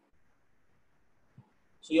thumb.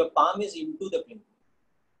 So your palm is into the plane.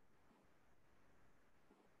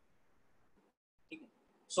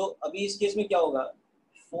 So अभी इस case में क्या होगा?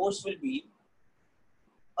 Force will be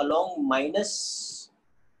along minus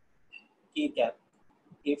K cap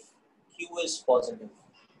if Q is positive,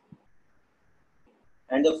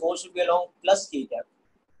 and the force will be along plus K cap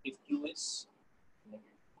if Q is negative.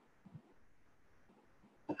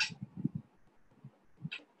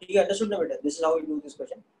 You understood now better? This is how we do this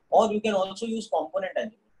question. Or you can also use component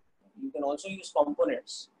algebra. You can also use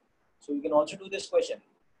components. So you can also do this question.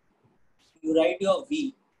 You write your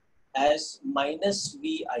V as minus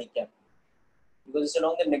V I cap, because it's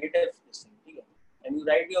along the negative this thing. Okay? And you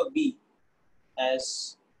write your B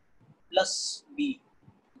as plus V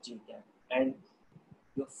J cap, and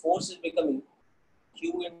your force is becoming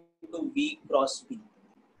Q into V cross B.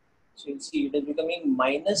 So you'll see it is becoming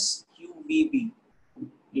minus QVB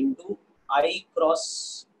into I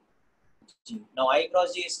cross G. Now I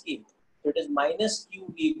cross G is K, so it is minus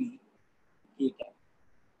QVB K cap.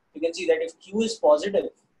 You can see that if Q is positive,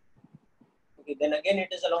 okay, then again it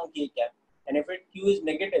is along K cap, and if Q is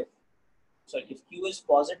negative, sorry, if Q is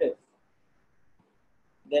positive,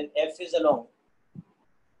 then F is along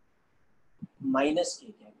minus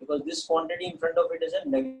K cap, because this quantity in front of it is a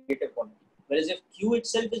negative quantity. Whereas if Q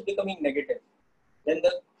itself is becoming negative, then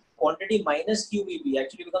the quantity minus QVB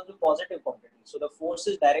actually becomes a positive quantity. So the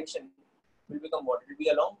force's direction will become what? It will be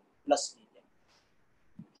along plus K cap.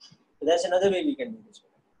 So that's another way we can do this.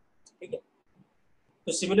 Okay.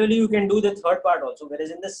 So similarly, you can do the third part also. Whereas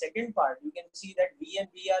in the second part, you can see that V and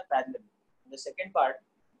B are parallel. In the second part,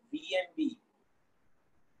 V and B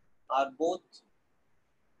are both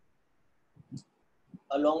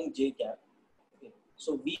along J cap. Okay.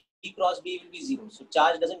 So V cross B will be 0. So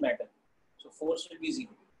charge doesn't matter. So force will be 0.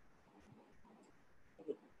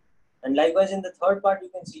 Okay. And likewise, in the third part, you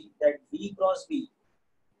can see that V cross B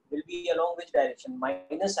will be along which direction?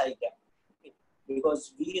 Minus I cap. Okay.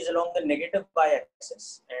 Because V is along the negative y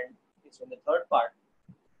axis, and so in the third part,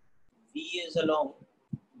 V is along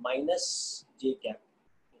minus j cap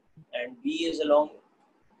and v is along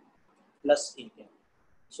plus a cap.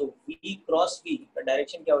 So v cross v का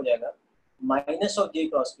direction क्या हो जाएगा? Minus of j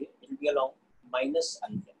cross k, it will be along minus I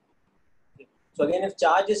cap. Okay. So again, if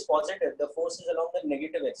charge is positive, the force is along the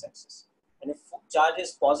negative x-axis, and if charge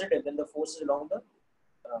is positive, then the force is along the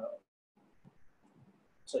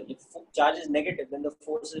if charge is negative, then the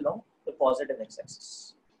force is along the positive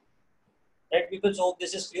x-axis. Right, people? So hope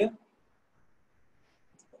this is clear.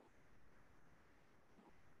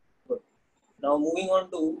 Good. Now moving on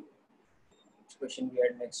to which question we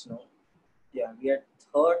had next now. Yeah, we had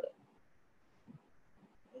third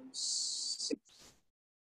and sixth.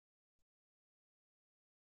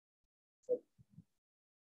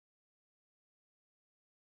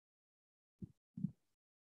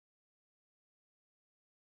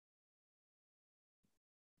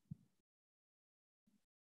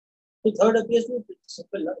 So third appears to be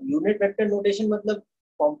simple. Na? Unit vector notation मतलब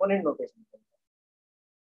component notation.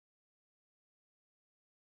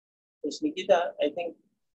 So Nikita, I think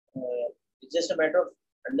it's just a matter of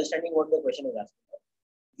understanding what the question is asking.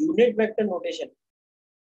 Unit vector notation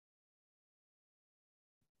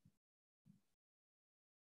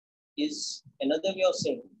is another way of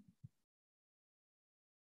saying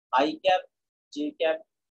I cap, j cap,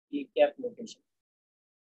 a cap notation.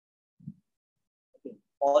 Okay.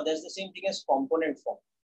 Or that's the same thing as component form.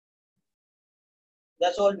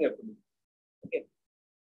 That's all we have to do. Okay.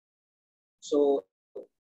 So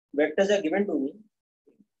vectors are given to me.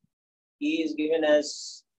 E is given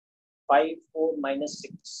as 5, 4, minus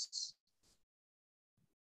 6.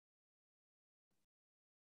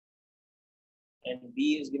 And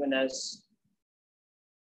B is given as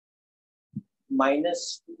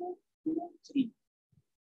minus 2, 2, 3.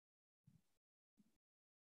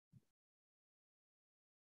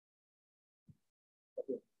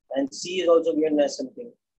 Okay. And C is also given as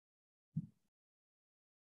something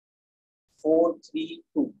 4, 3,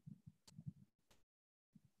 2.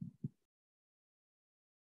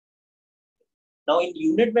 Now in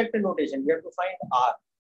unit vector notation, we have to find R,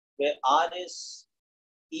 where R is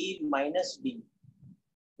E minus B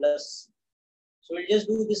plus. So we'll just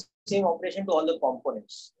do this same operation to all the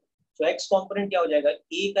components. So X component क्या हो जाएगा?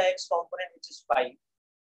 A का X component which is 5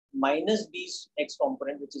 minus B's X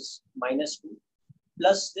component which is minus 2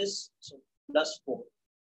 plus this, so plus 4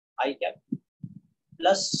 I cap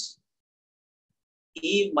plus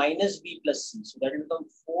A minus B plus C. So that will become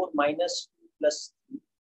 4 minus 2 plus 3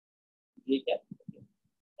 J cap.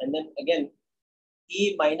 And then again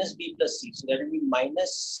A minus B plus C. So that will be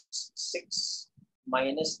minus 6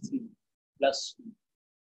 minus 3 plus 2.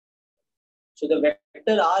 So the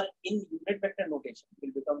vector R in unit vector notation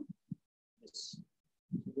will become this.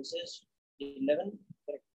 So this is 11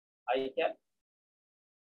 I cap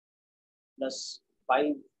plus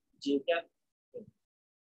 5 J cap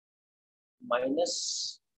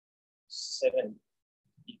minus 7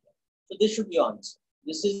 E cap. So this should be answer.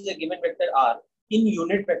 This is the given vector R in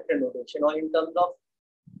unit vector notation or in terms of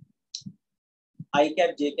I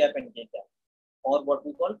cap, J cap, and K cap, or what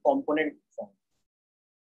we call component form.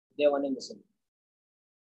 They are one and the same.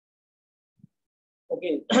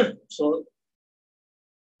 Okay, so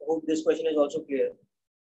I hope this question is also clear.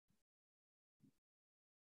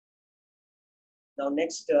 Now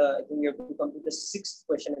next, I think we have to come to the sixth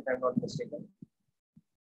question if I'm not mistaken.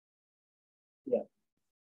 Yeah.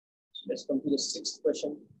 So let's come to the sixth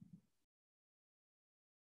question.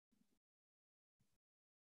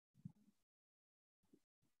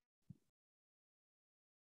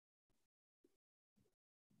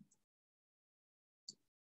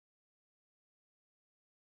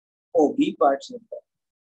 Oh, B parts.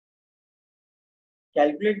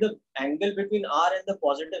 Calculate the angle between R and the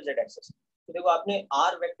positive Z axis. तो देखो आपने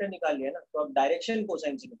R vector निकाल लिया ना, तो अब direction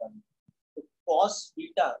cosine से निकालना. तो cos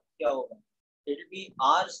बीटा क्या होगा? It will be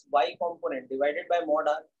R's Y component divided by mod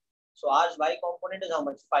R. So R's Y component is how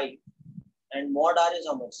much? 5. And mod R is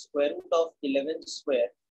how much? Square root of 11 square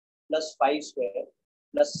plus 5 square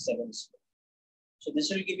plus 7 square. So this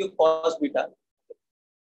will give you cos beta.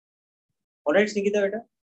 Alright, Nikita beta?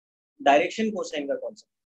 Direction cosine का concept.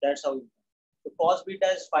 That's how you. So cos beta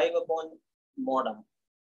is 5 upon mod R.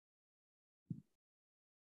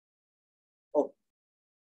 Oh.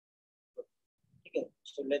 Okay.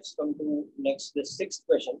 So let's come to next, the sixth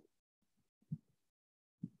question.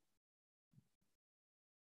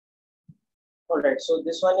 Alright, so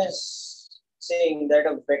this one is saying that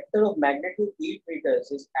a vector of magnitude 8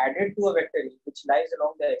 meters is added to a vector E which lies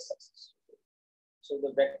along the x-axis. So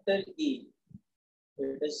the vector E,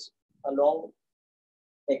 it is along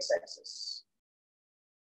x-axis.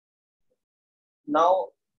 Now,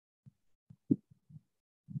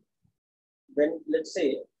 when let's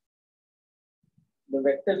say the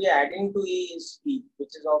vector we are adding to E is E, which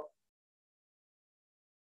is of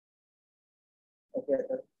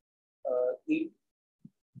E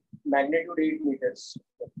magnitude 8 meters.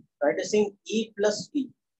 Right, is saying E plus E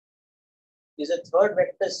is a third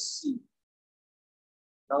vector C.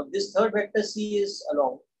 Now this third vector C is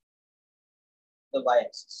along the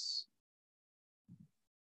y-axis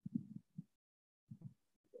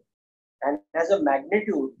and has a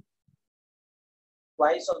magnitude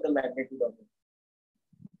twice of the magnitude of it.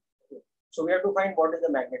 Okay. So we have to find what is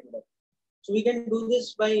the magnitude of it. So we can do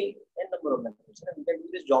this by n number of methods. We can do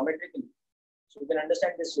this geometrically. So we can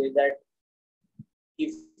understand this way that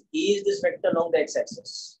if E is this vector along the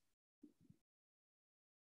x-axis,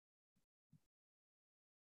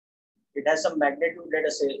 it has some magnitude, let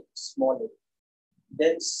us say small a.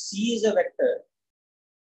 Then C is a vector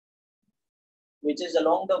which is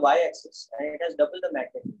along the y-axis and it has double the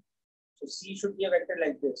magnitude. So C should be a vector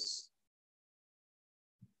like this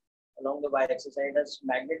along the y-axis and it has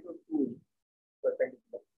magnitude 2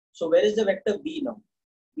 perpendicular. So where is the vector B now?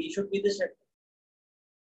 B should be this vector.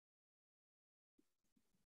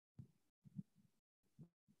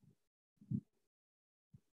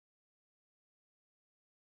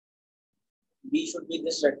 B should be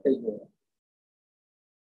this vector here.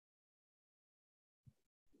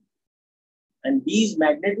 And B's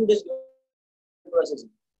magnitude is given to us as E.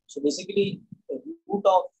 So basically, the root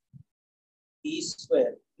of E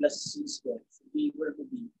square plus C square should be equal to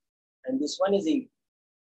B. And this one is E.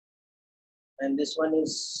 And this one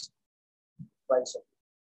is By-Shome.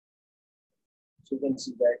 So you can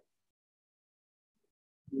see that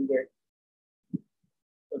you get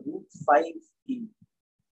root 5E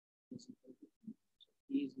is equal to E. So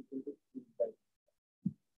E is equal to 3 by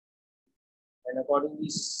 5. And accordingly,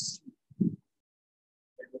 C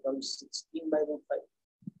becomes 16 by root 5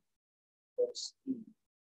 plus E.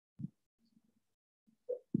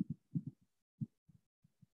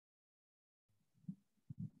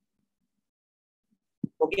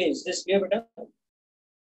 Okay, is this clear, beta?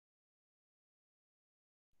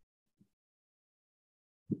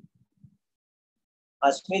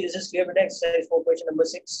 Ask me, this is clear, beta? Exercise 4, question number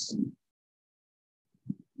 6.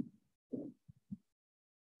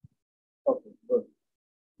 Okay, good.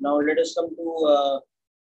 Now let us come to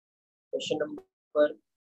question number.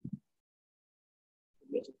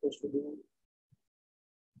 We're supposed to do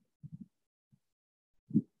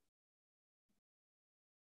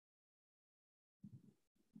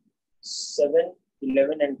 7,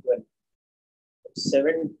 11, and 12.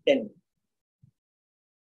 7, 10.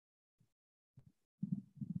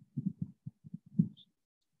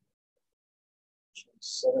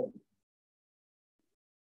 Seven.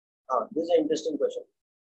 This is an interesting question.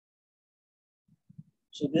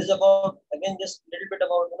 So this is about, again, just a little bit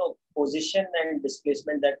about position and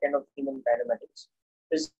displacement, that kind of thing in kinematics.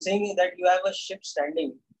 It's saying that you have a ship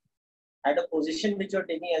standing at a position which you're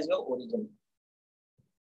taking as your origin.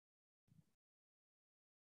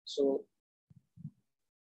 So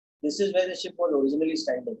this is where the ship was originally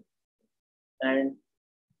standing, and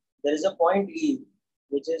there is a point E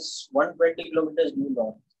which is 120 kilometers due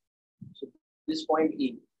north. So this point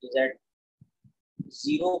E is at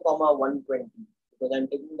 0, 120, because I'm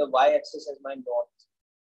taking the y-axis as my north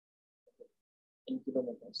in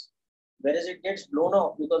kilometers. Whereas it gets blown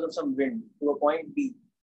off because of some wind to a point B,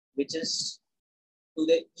 which is to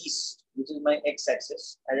the east, which is my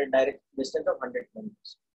x-axis, at a direct distance of 100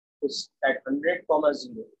 kilometers. It's at 100,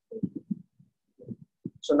 0.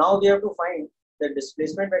 So now we have to find the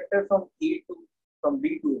displacement vector from B to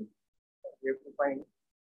E. We have to find.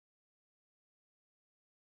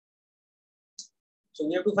 So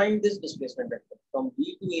we have to find this displacement vector from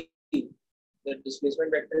B to A. The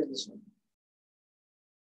displacement vector is this one.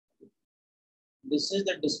 This is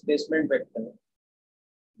the displacement vector,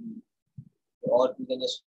 or we can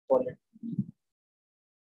just call it B.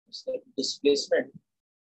 It's the displacement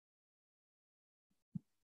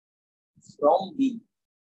from B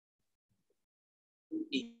to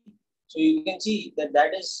A. So you can see that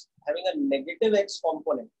that is having a negative x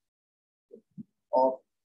component of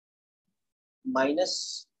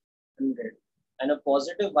minus 100 and a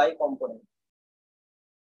positive y component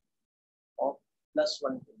of plus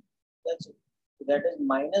 120. That's it. So that is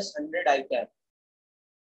minus 100 I cap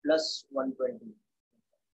plus 120.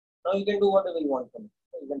 Now you can do whatever you want from it.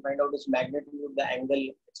 You can find out its magnitude, the angle,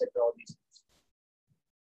 etc. All these things.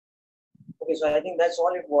 Okay, so I think that's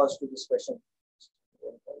all it was to this question.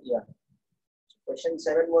 Yeah. So question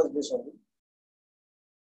 7 was this only.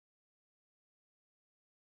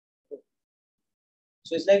 Okay.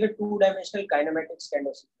 So it's like a two-dimensional kinematics kind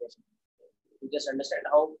of situation. You just understand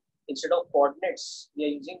how instead of coordinates, we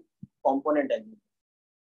are using component algebra.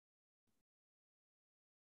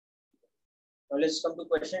 Now let's come to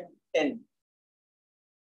question 10.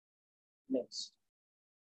 Next.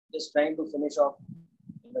 Just trying to finish off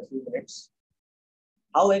in a few minutes.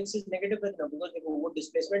 How x is negative? Because देखो वो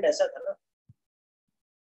displacement ऐसा था ना,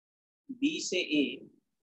 B से A,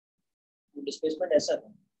 वो displacement ऐसा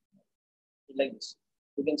था, like this.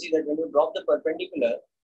 You can see that when you drop the perpendicular,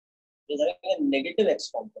 it is having a negative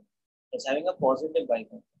x component. It's having a positive y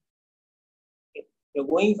component. Okay. You're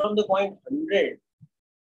going from the point 100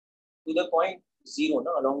 to the point 0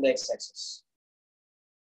 no, along the x-axis.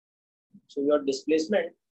 So your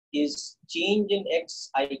displacement is change in x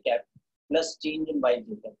I cap plus change in y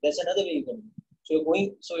j cap. That's another way you can do. So you're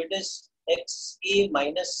going. So it is x a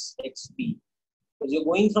minus x b because you're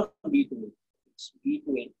going from b to a. It's b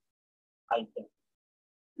to a I cap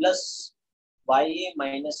plus y a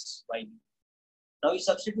minus y b. Now you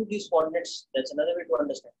substitute these coordinates. That's another way to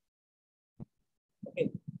understand.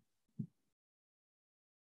 Okay.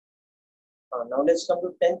 Now let's come to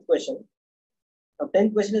 10th question. Now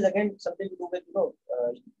 10th question is again something to do with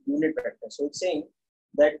unit vector. So it's saying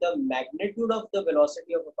that the magnitude of the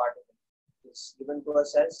velocity of a particle is given to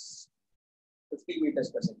us as 50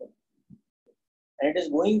 meters per second, and it is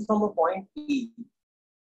going from a point E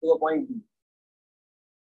to a point B,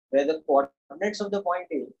 where the coordinates of the point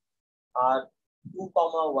A are 2,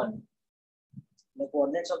 1. The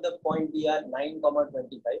coordinates of the point B are 9,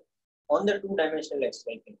 25 on the two-dimensional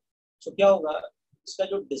x-y plane. So क्या होगा? इसका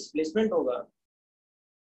जो displacement होगा,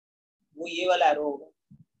 वो ये वाला arrow होगा.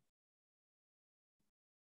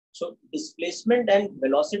 So displacement and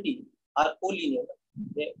velocity are collinear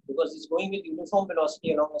because it's going with uniform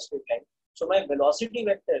velocity along a straight line. So my velocity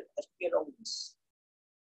vector has to be along this.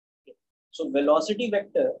 Okay. So velocity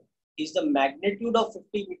vector is the magnitude of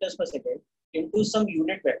 50 meters per second into some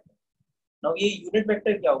unit vector. Now ये unit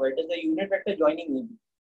vector क्या होगा? It is the unit vector joining AB.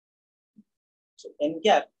 So n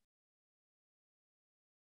cap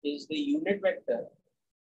is the unit vector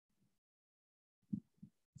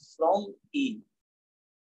from E.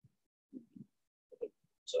 Okay.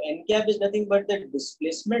 So n cap is nothing but the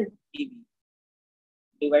displacement EB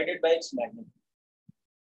divided by its magnitude.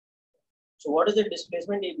 So what is the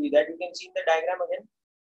displacement EB? That you can see in the diagram again.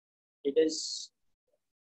 It is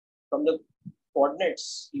from the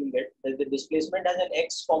coordinates you will get that the displacement has an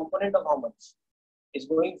x component of how much? It's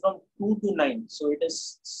going from 2 to 9. So it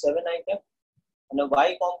is 7 I cap. And a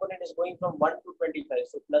y component is going from 1 to 25,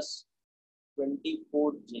 so plus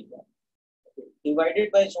 24 j cap. Okay.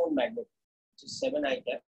 Divided by its own magnitude, which is 7 I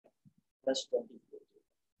cap plus 24 j cap.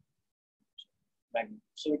 Magnitude.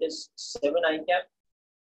 So it is 7 I cap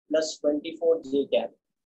plus 24 j cap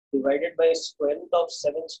divided by square root of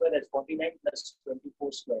 7 square, that's 49 plus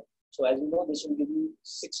 24 square. So as you know, this will give you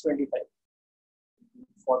 625.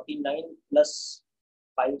 49 plus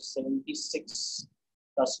 576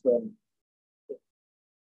 plus square root.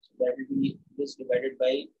 That will be this divided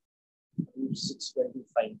by root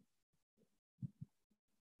 625.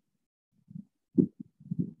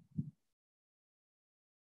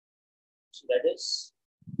 So that is,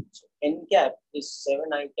 so n cap is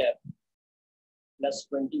 7 I cap plus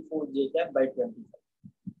 24 j cap by 25.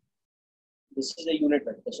 This is the unit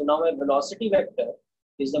vector. So now my velocity vector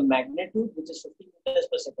is the magnitude, which is 50 meters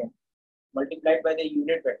per second, multiplied by the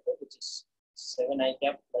unit vector, which is 7 I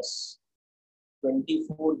cap plus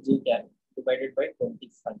 24 j cap divided by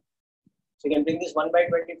 25. So you can bring this 1 by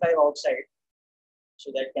 25 outside.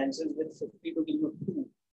 So that cancels with 50 to give you 2.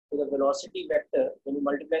 So the velocity vector, when you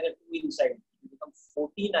multiply the 2 inside, it will become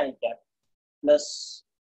 14 I cap plus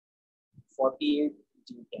 48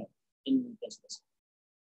 j cap in meters per second.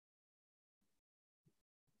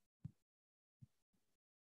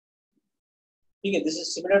 Okay, this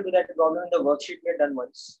is similar to that problem in the worksheet we had done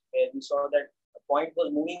once, where we saw that a particle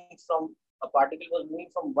was moving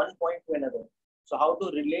from one point to another. So how to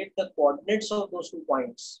relate the coordinates of those 2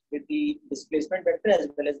 points with the displacement vector as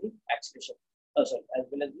well as the acceleration, as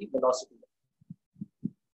well as the velocity vector.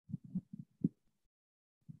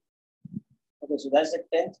 Okay, so that's the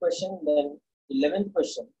 10th question. Then 11th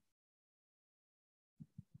question.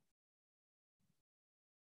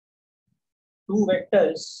 Two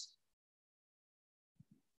vectors.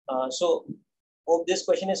 So hope this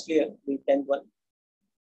question is clear, the 10th one.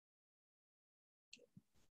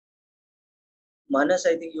 Manas,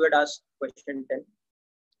 I think you had asked question 10.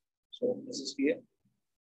 So this is clear.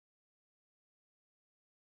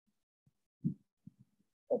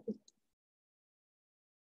 Okay.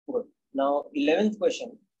 Good. Now 11th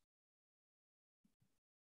question.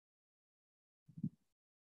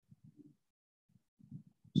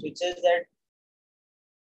 So it says that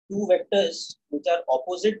two vectors which are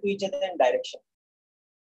opposite to each other in direction.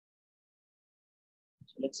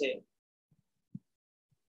 So let's say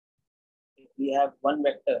if we have one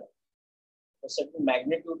vector of a certain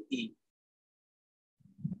magnitude E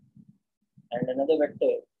and another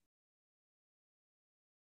vector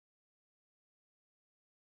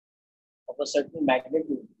of a certain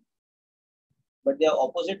magnitude, but they are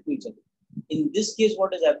opposite to each other. In this case,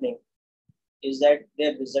 what is happening is that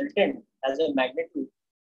their resultant has a magnitude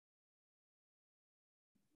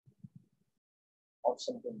of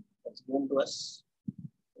something that's given to us.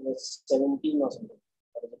 It's 17 or something,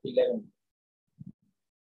 or is it 11?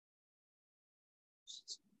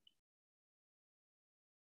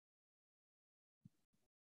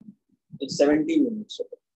 It's 17 units. Okay.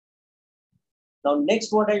 Now,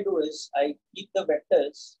 next what I do is I keep the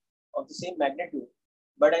vectors of the same magnitude,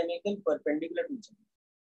 but I make them perpendicular to each other.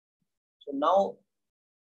 So now,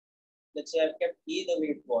 let's say I've kept E the way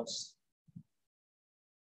it was.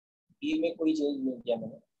 E में कोई change नहीं किया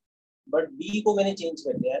मैंने, but B को मैंने change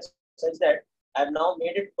कर दिया such that I have now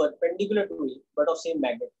made it perpendicular to E, but of same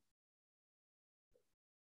magnitude.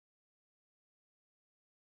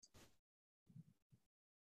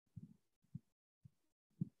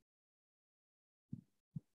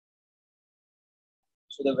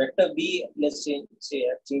 So the vector B, let's say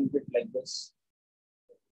I've changed it like this.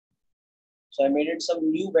 So I made it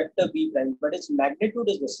some new vector B prime, but its magnitude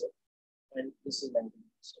is the same, and this is magnitude.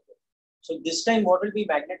 Okay. So this time, what will be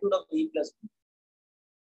magnitude of E plus B?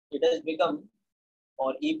 It has become,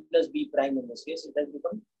 or E plus B prime in this case, it has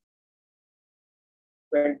become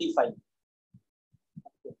 25.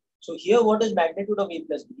 Okay. So here, what is magnitude of E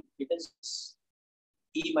plus B? It is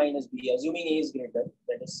E minus B, assuming A is greater,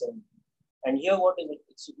 that is 7. And here, what is it?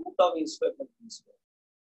 It's root of A square plus B square.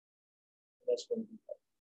 That's 25.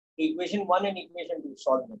 So equation 1 and equation 2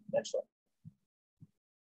 solve them. That's all.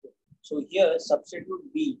 Okay. So here,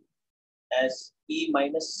 substitute B as E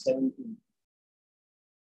minus 17.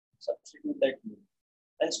 Substitute that B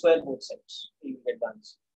and square both sides. So you get the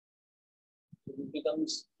answer. So it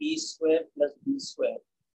becomes E square plus B square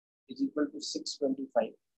is equal to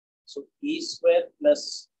 625. So E square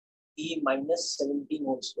plus E minus 17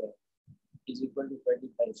 whole square is equal to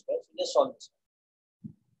 25 square. So just solve this.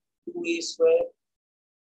 2A square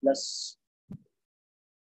plus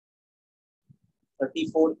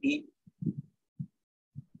 34A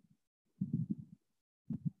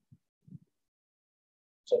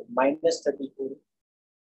so minus 34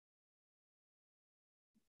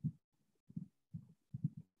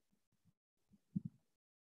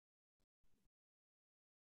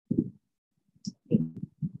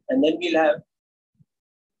 and then we'll have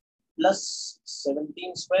plus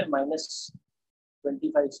 17 square minus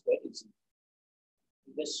 25 square is equal.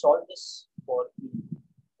 We just solve this for E.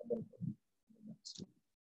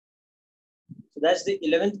 So that's the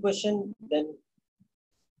 11th question. Then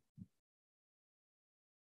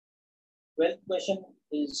 12th question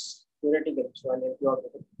is theoretical. So I'll help you out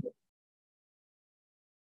with it.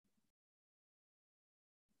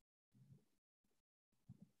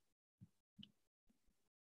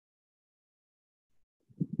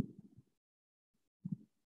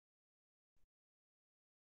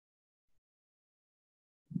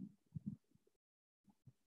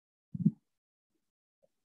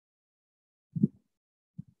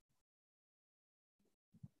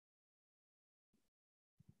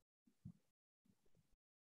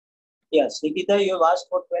 Yes, Nikita, you have asked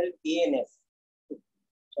for 12A and F.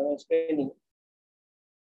 So I'm explaining.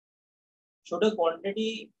 Should a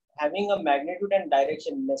quantity having a magnitude and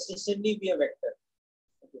direction necessarily be a vector?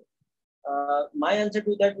 Okay. My answer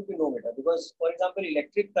to that would be no matter, because, for example,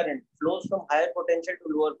 electric current flows from higher potential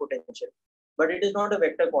to lower potential, but it is not a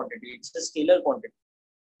vector quantity, it's a scalar quantity.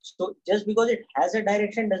 So just because it has a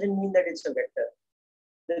direction doesn't mean that it's a vector.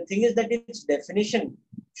 The thing is that its definition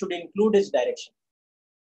should include its direction.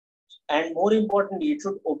 And more importantly, it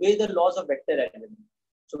should obey the laws of vector element.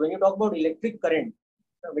 So when you talk about electric current,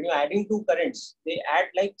 when you're adding two currents, they add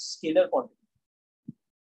like scalar quantity.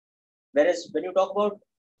 Whereas when you talk about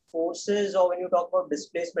forces or when you talk about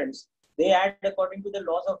displacements, they add according to the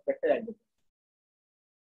laws of vector element.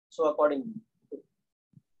 So accordingly.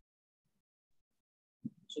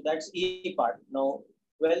 So that's A part. Now,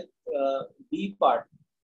 well, B part.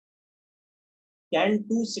 Can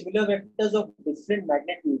two similar vectors of different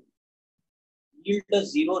magnitude yield a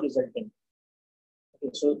zero resultant? Okay,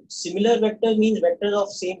 so similar vector means vectors of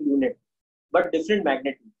same unit, but different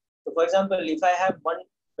magnitude. So for example, if I have one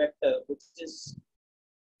vector which is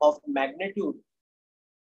of magnitude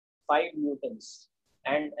 5 newtons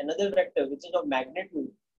and another vector which is of magnitude,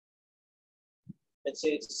 let's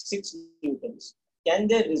say 6 newtons, can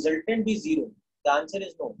their resultant be 0? The answer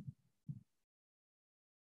is no.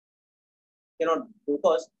 Cannot,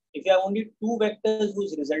 because if you have only two vectors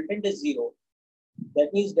whose resultant is 0,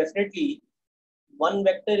 that means definitely one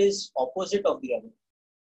vector is opposite of the other.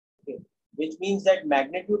 Okay. Which means that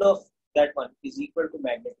magnitude of that one is equal to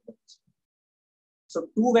magnitude of this. So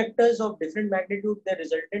two vectors of different magnitude, their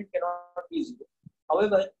resultant cannot be 0.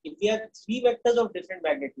 However, if we have three vectors of different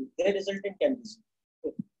magnitude, their resultant can be 0.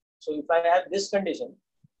 Okay. So if I have this condition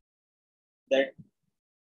that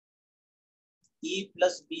A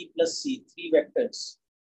plus B plus C, three vectors,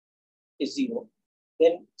 is 0,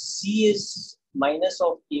 then C is minus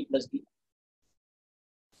of A plus B.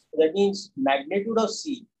 That means magnitude of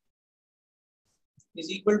C is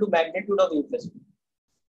equal to magnitude of A plus B.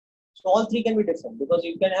 So all three can be different because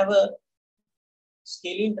you can have a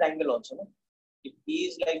scalene triangle also. No? If A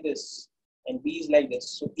is like this and B is like this,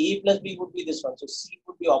 so A plus B would be this one. So C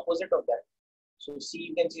would be opposite of that. So C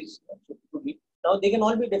you can see it could be. Now they can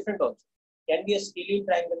all be different also. It can be a scalene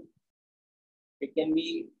triangle. It can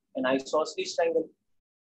be an isosceles triangle.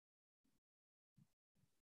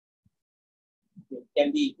 It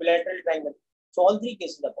can be equilateral triangle. So all three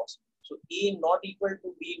cases are possible. So A not equal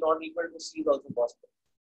to B not equal to C is also possible.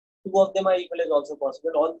 Two of them are equal is also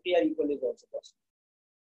possible. All three are equal is also possible.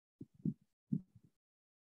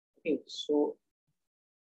 Okay, so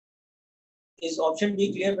is option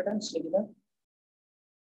B clear, beta?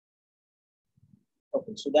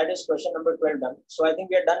 Okay, so that is question number 12 done. So I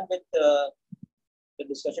think we are done with the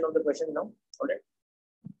discussion of the question now. All right.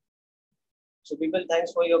 So people,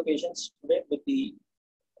 thanks for your patience today with the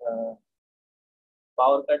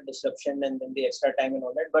power cut disruption and then the extra time and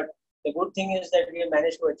all that. But the good thing is that we have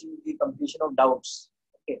managed to achieve the completion of doubts.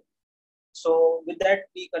 Okay. So with that,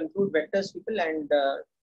 we conclude vectors, people, and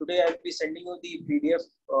today I'll be sending you the PDF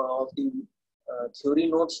of the theory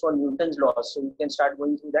notes for Newton's laws. So you can start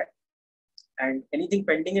going through that. And anything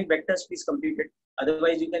pending in vectors, please complete it.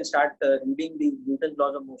 Otherwise, you can start reading the Newton's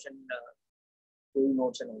laws of motion theory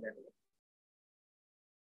notes and all that.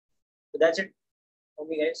 So that's it for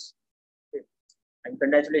me, guys. Okay. And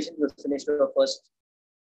congratulations, you finished your first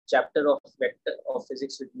chapter of vector of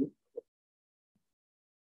physics with me.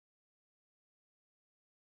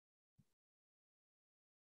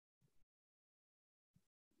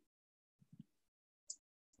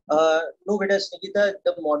 No, but Nikita,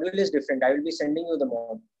 the module is different. I will be sending you the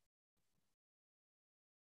module.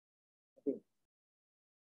 Okay.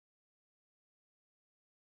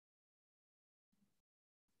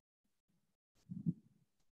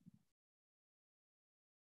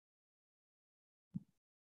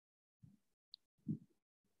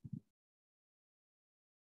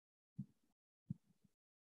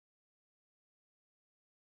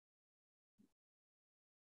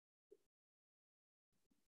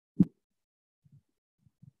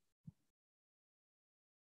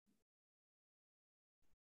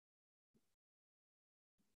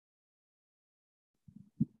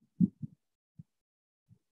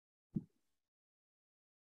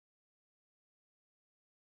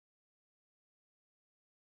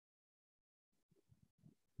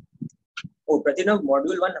 Oh, Pratinav,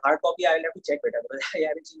 module 1 hard copy, I will have to check better because I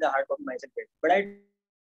haven't seen the hard copy myself yet. But I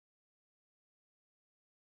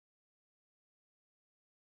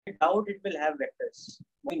doubt it will have vectors.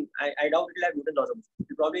 I mean, I doubt it will have Newton's laws of motion. It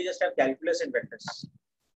will probably just have calculus and vectors.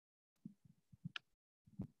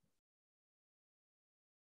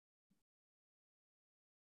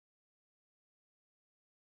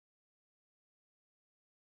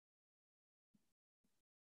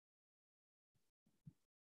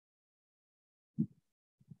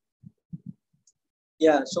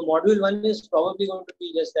 Yeah, so module 1 is probably going to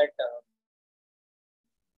be just that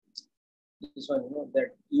this one,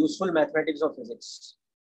 that useful mathematics of physics.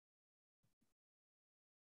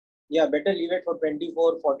 Yeah, better leave it for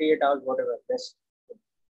 24, 48 hours, whatever, best.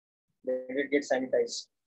 Let it get sanitized.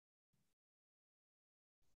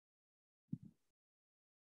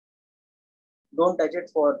 Don't touch it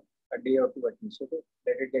for a day or two at least, okay?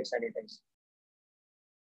 Let it get sanitized.